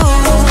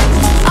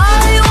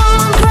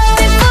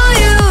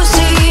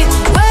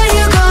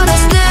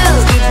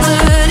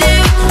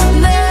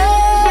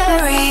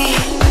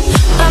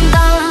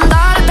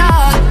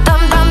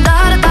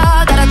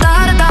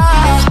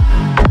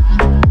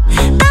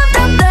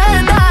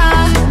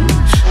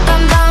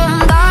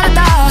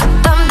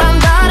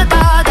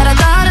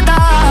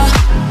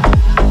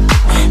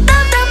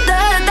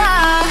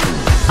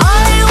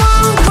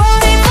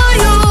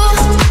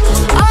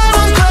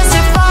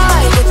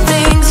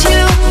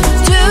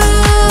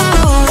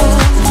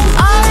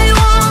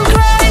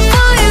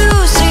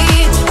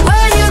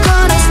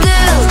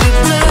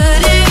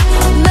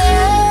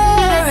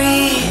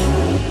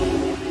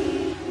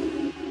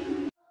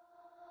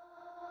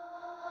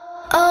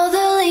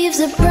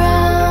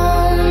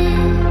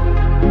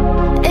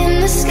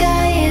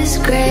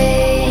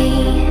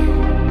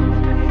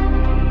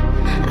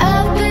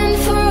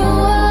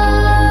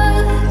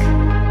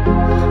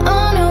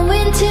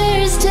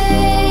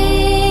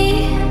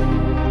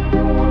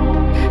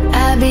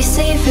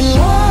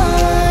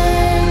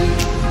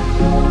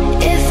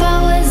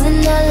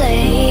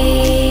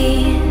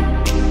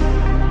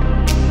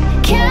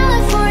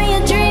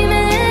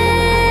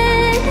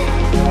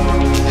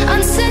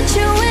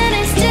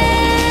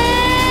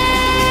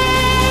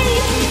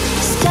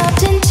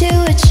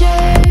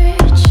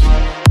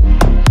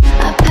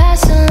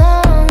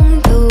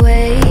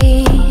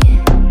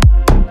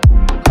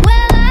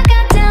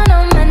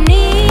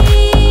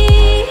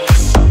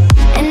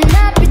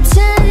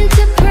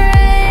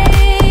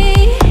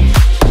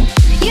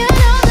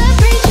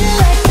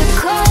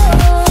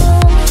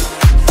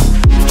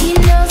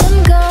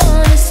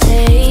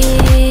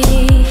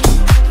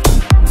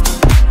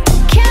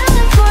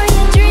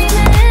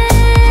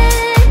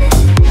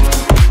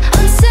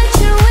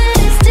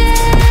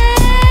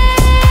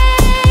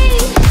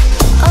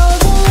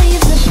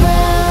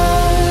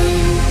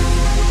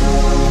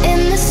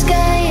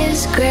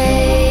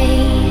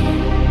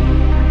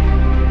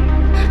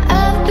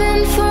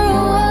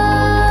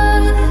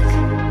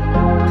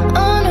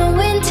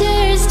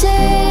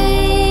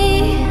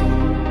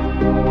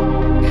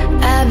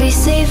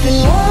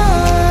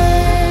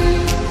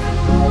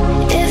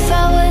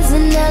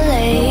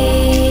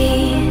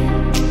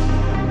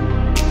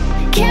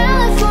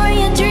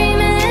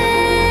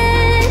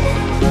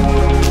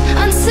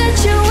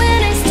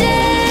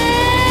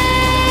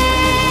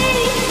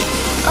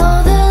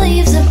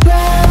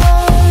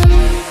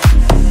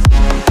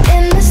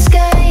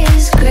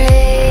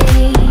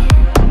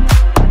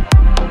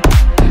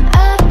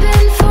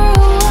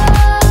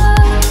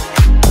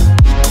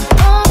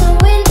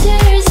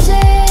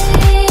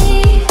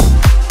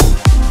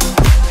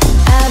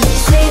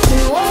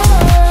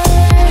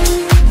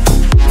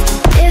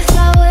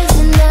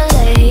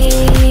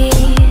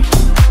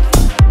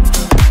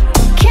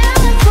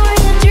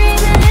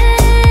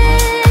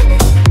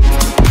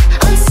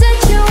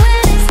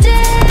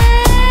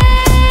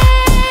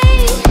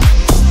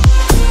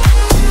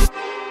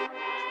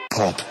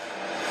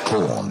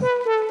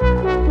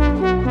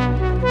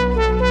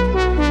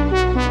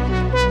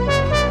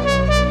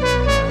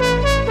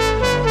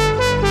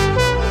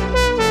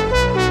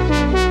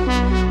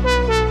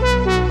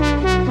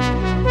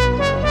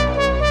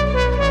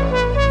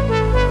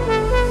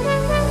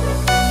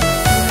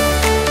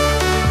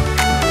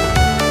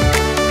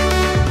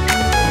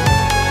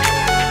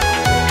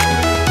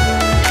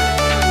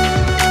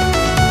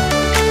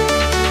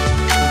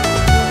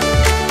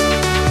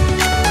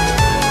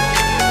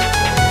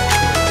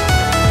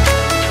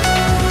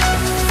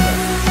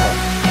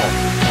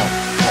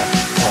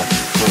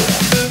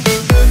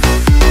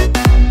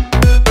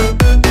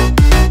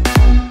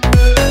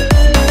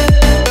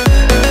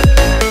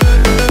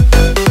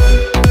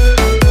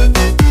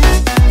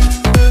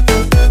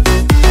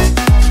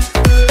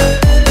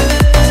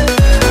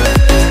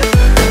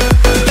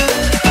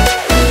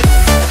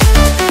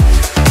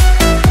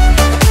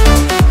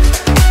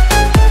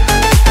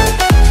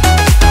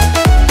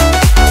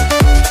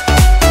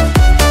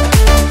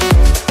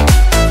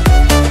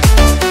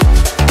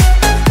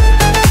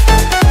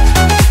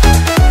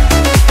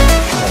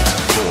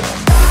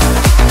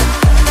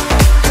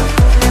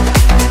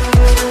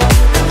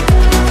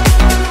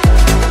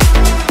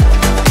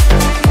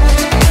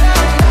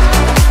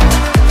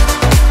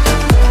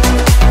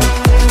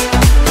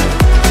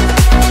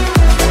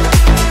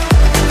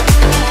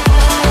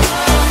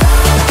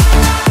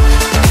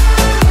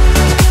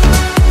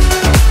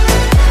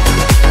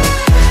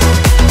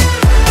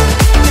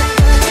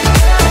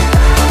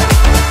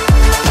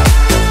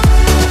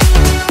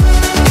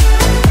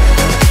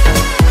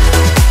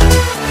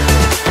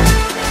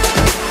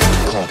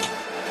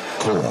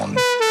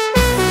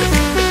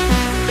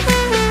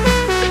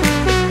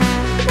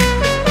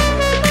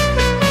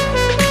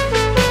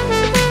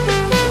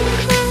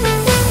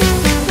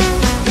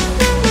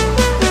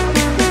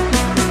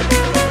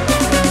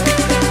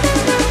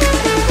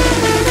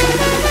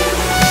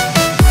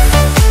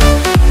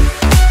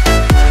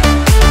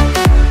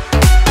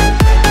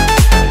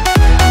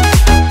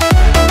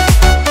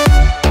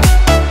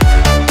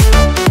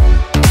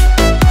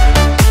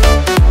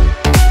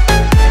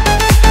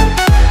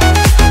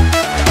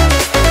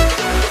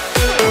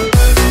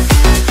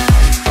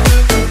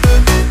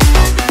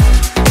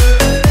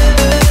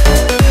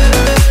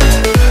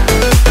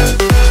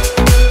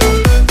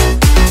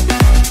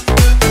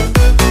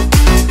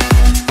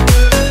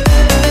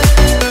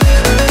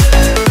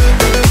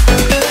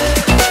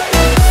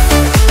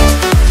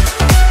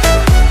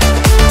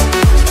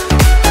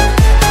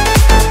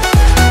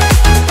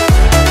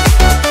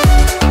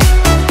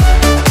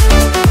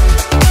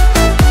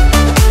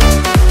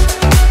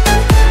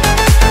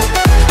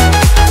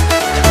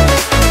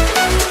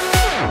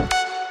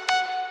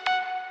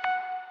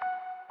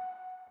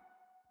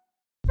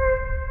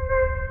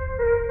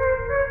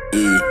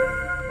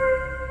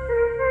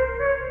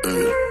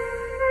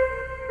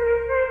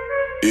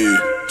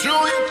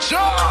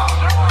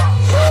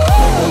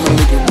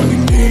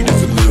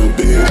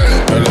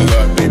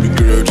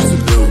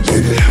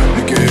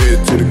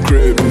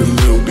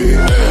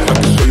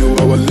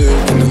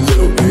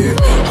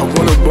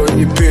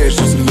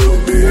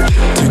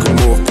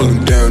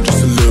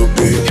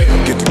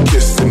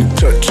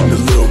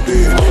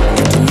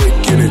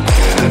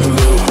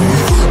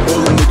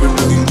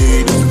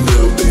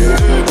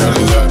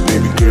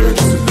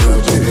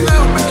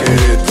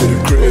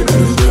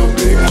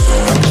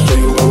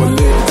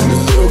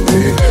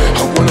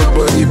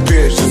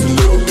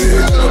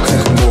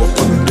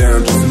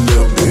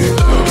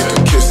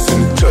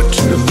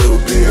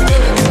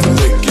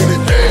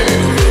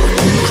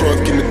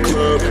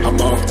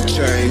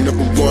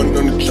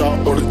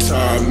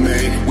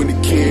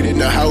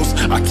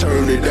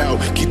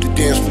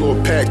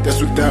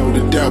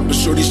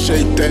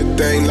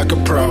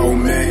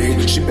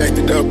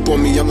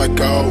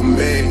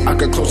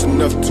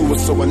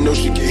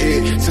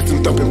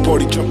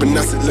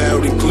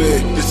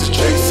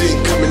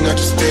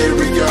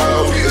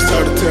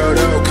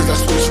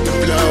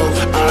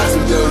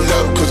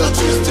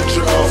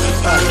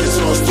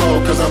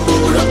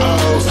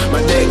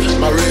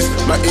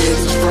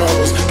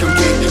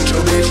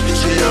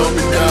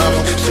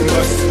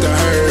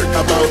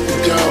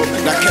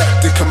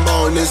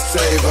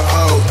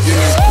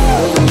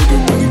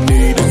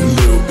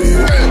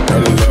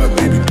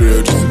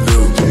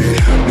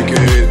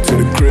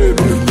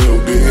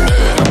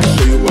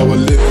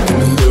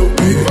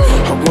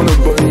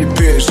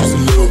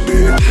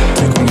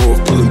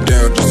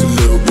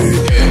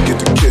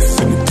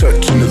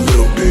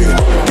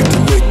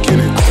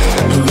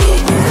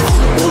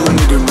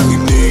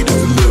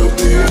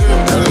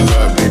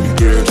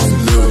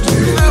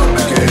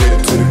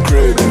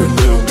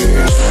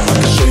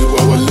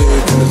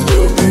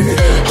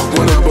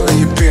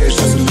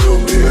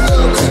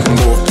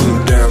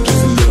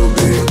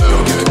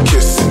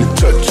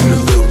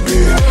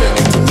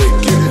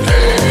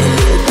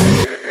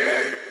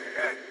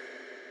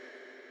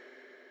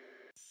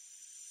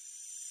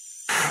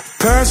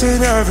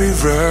 Passing every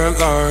red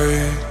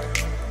light,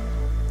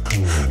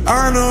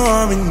 I know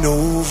I'm in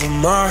over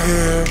my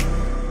head.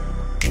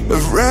 A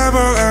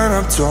rebel and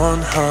I'm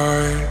done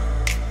high.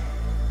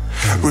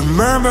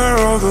 Remember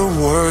all the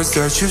words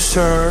that you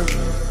said.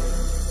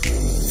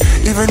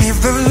 Even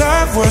if the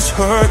love was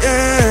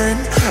hurting,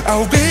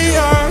 I'll be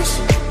yours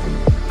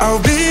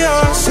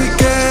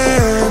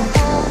again.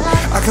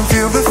 I can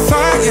feel the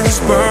fire's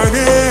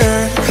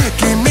burning,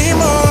 give me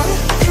more.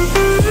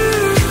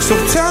 So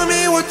tell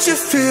me what you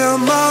feel,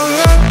 my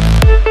love,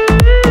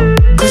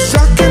 'cause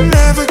I can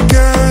never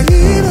get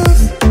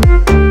enough.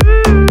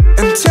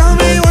 And tell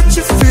me what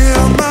you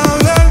feel, my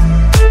love.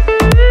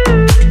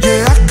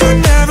 Yeah, I could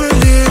never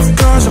live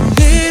 'cause I'm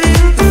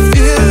needing the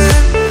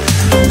feeling.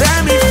 Let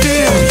me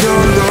feel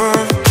your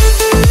love.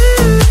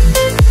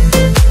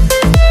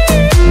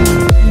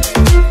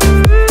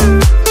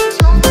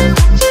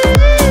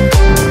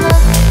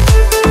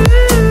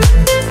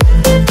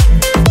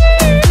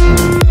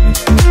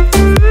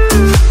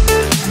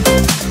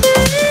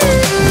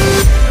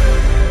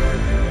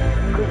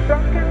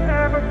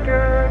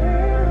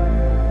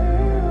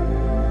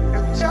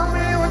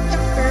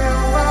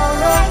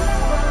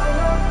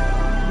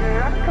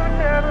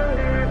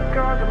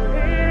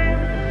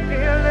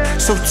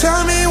 So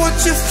tell me what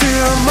you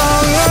feel, my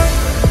love,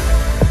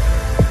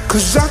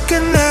 'cause I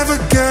can never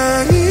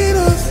get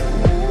enough.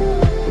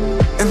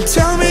 And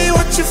tell me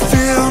what you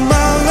feel,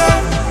 my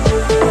love.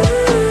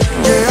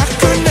 Yeah, I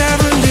could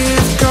never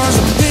live 'cause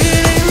I'm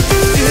needing the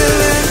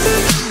feeling.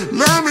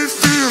 Let me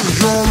feel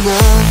your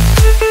love,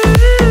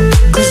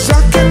 'cause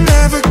I can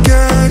never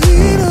get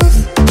enough.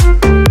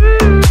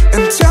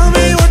 And tell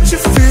me what you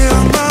feel,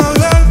 my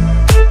love.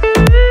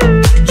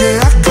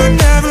 Yeah, I could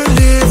never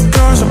live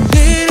 'cause I'm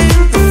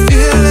needing the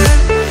feeling.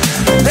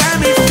 Let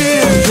me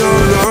feel your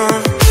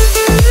love.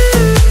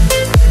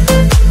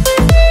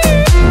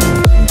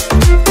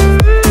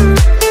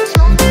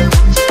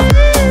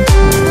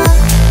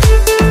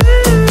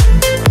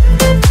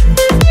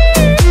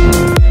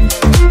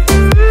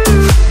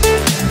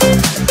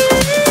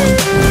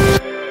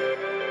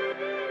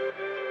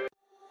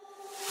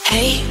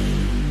 Hey,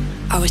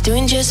 I was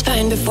doing just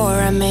fine before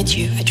I met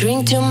you. I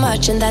drink too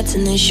much and that's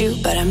an issue,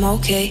 but I'm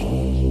okay.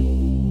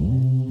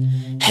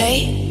 Hey,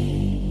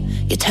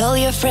 you tell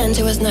your friends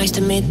it was nice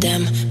to meet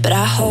them, but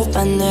I hope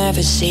I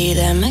never see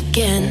them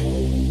again.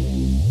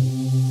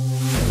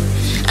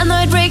 I know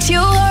it breaks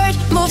your heart.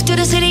 Moved to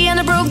the city and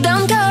I broke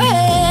down car.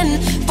 And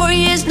 4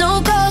 years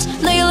no calls.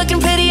 Now you're looking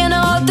pretty in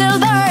a hotel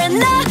bar.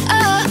 And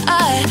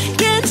I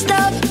can't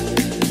stop.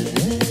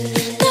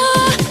 No,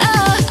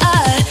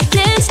 I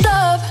can't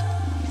stop.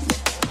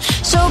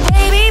 So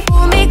baby,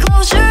 pull me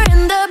closer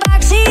in the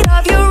backseat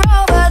of your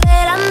Rover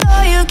that I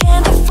know you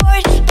can't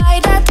afford. Buy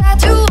that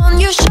tattoo on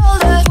your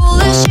shoulder. Pull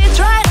the sheets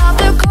right off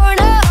the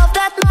corner of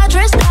that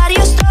mattress that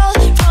you stole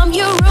from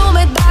your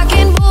roommate back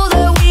in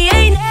Boulder. We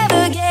ain't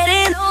ever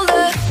getting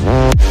older.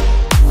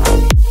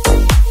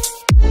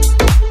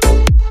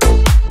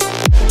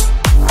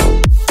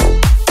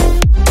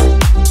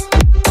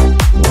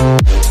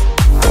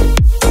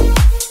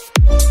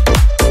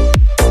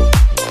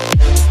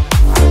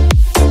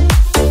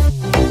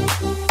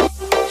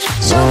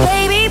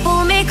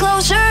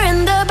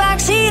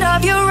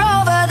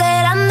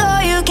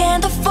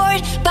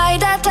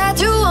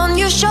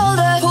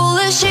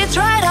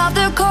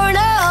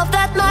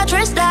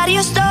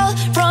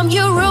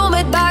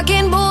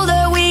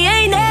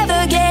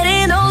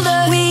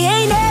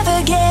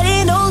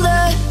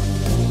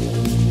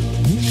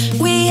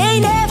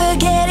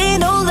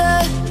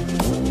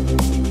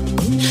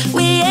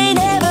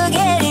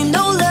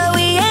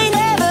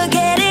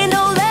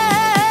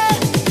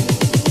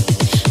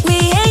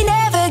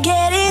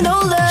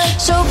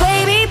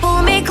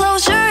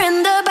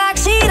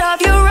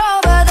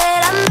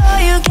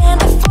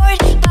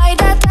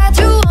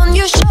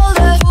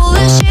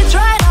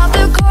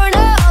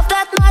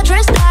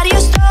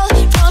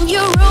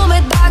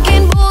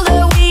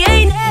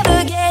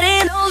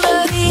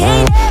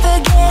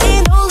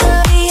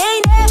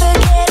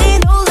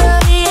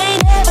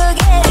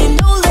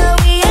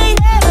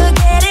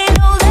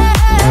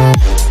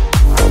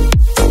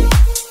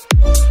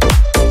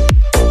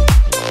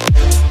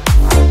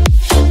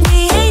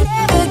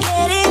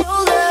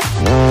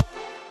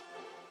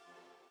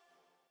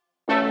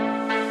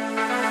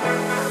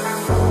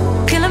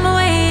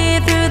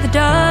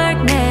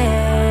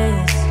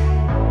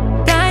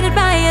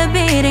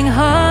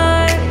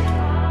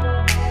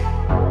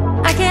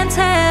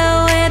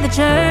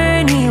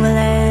 journey will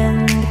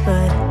end,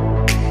 but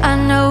I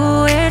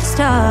know where to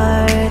start.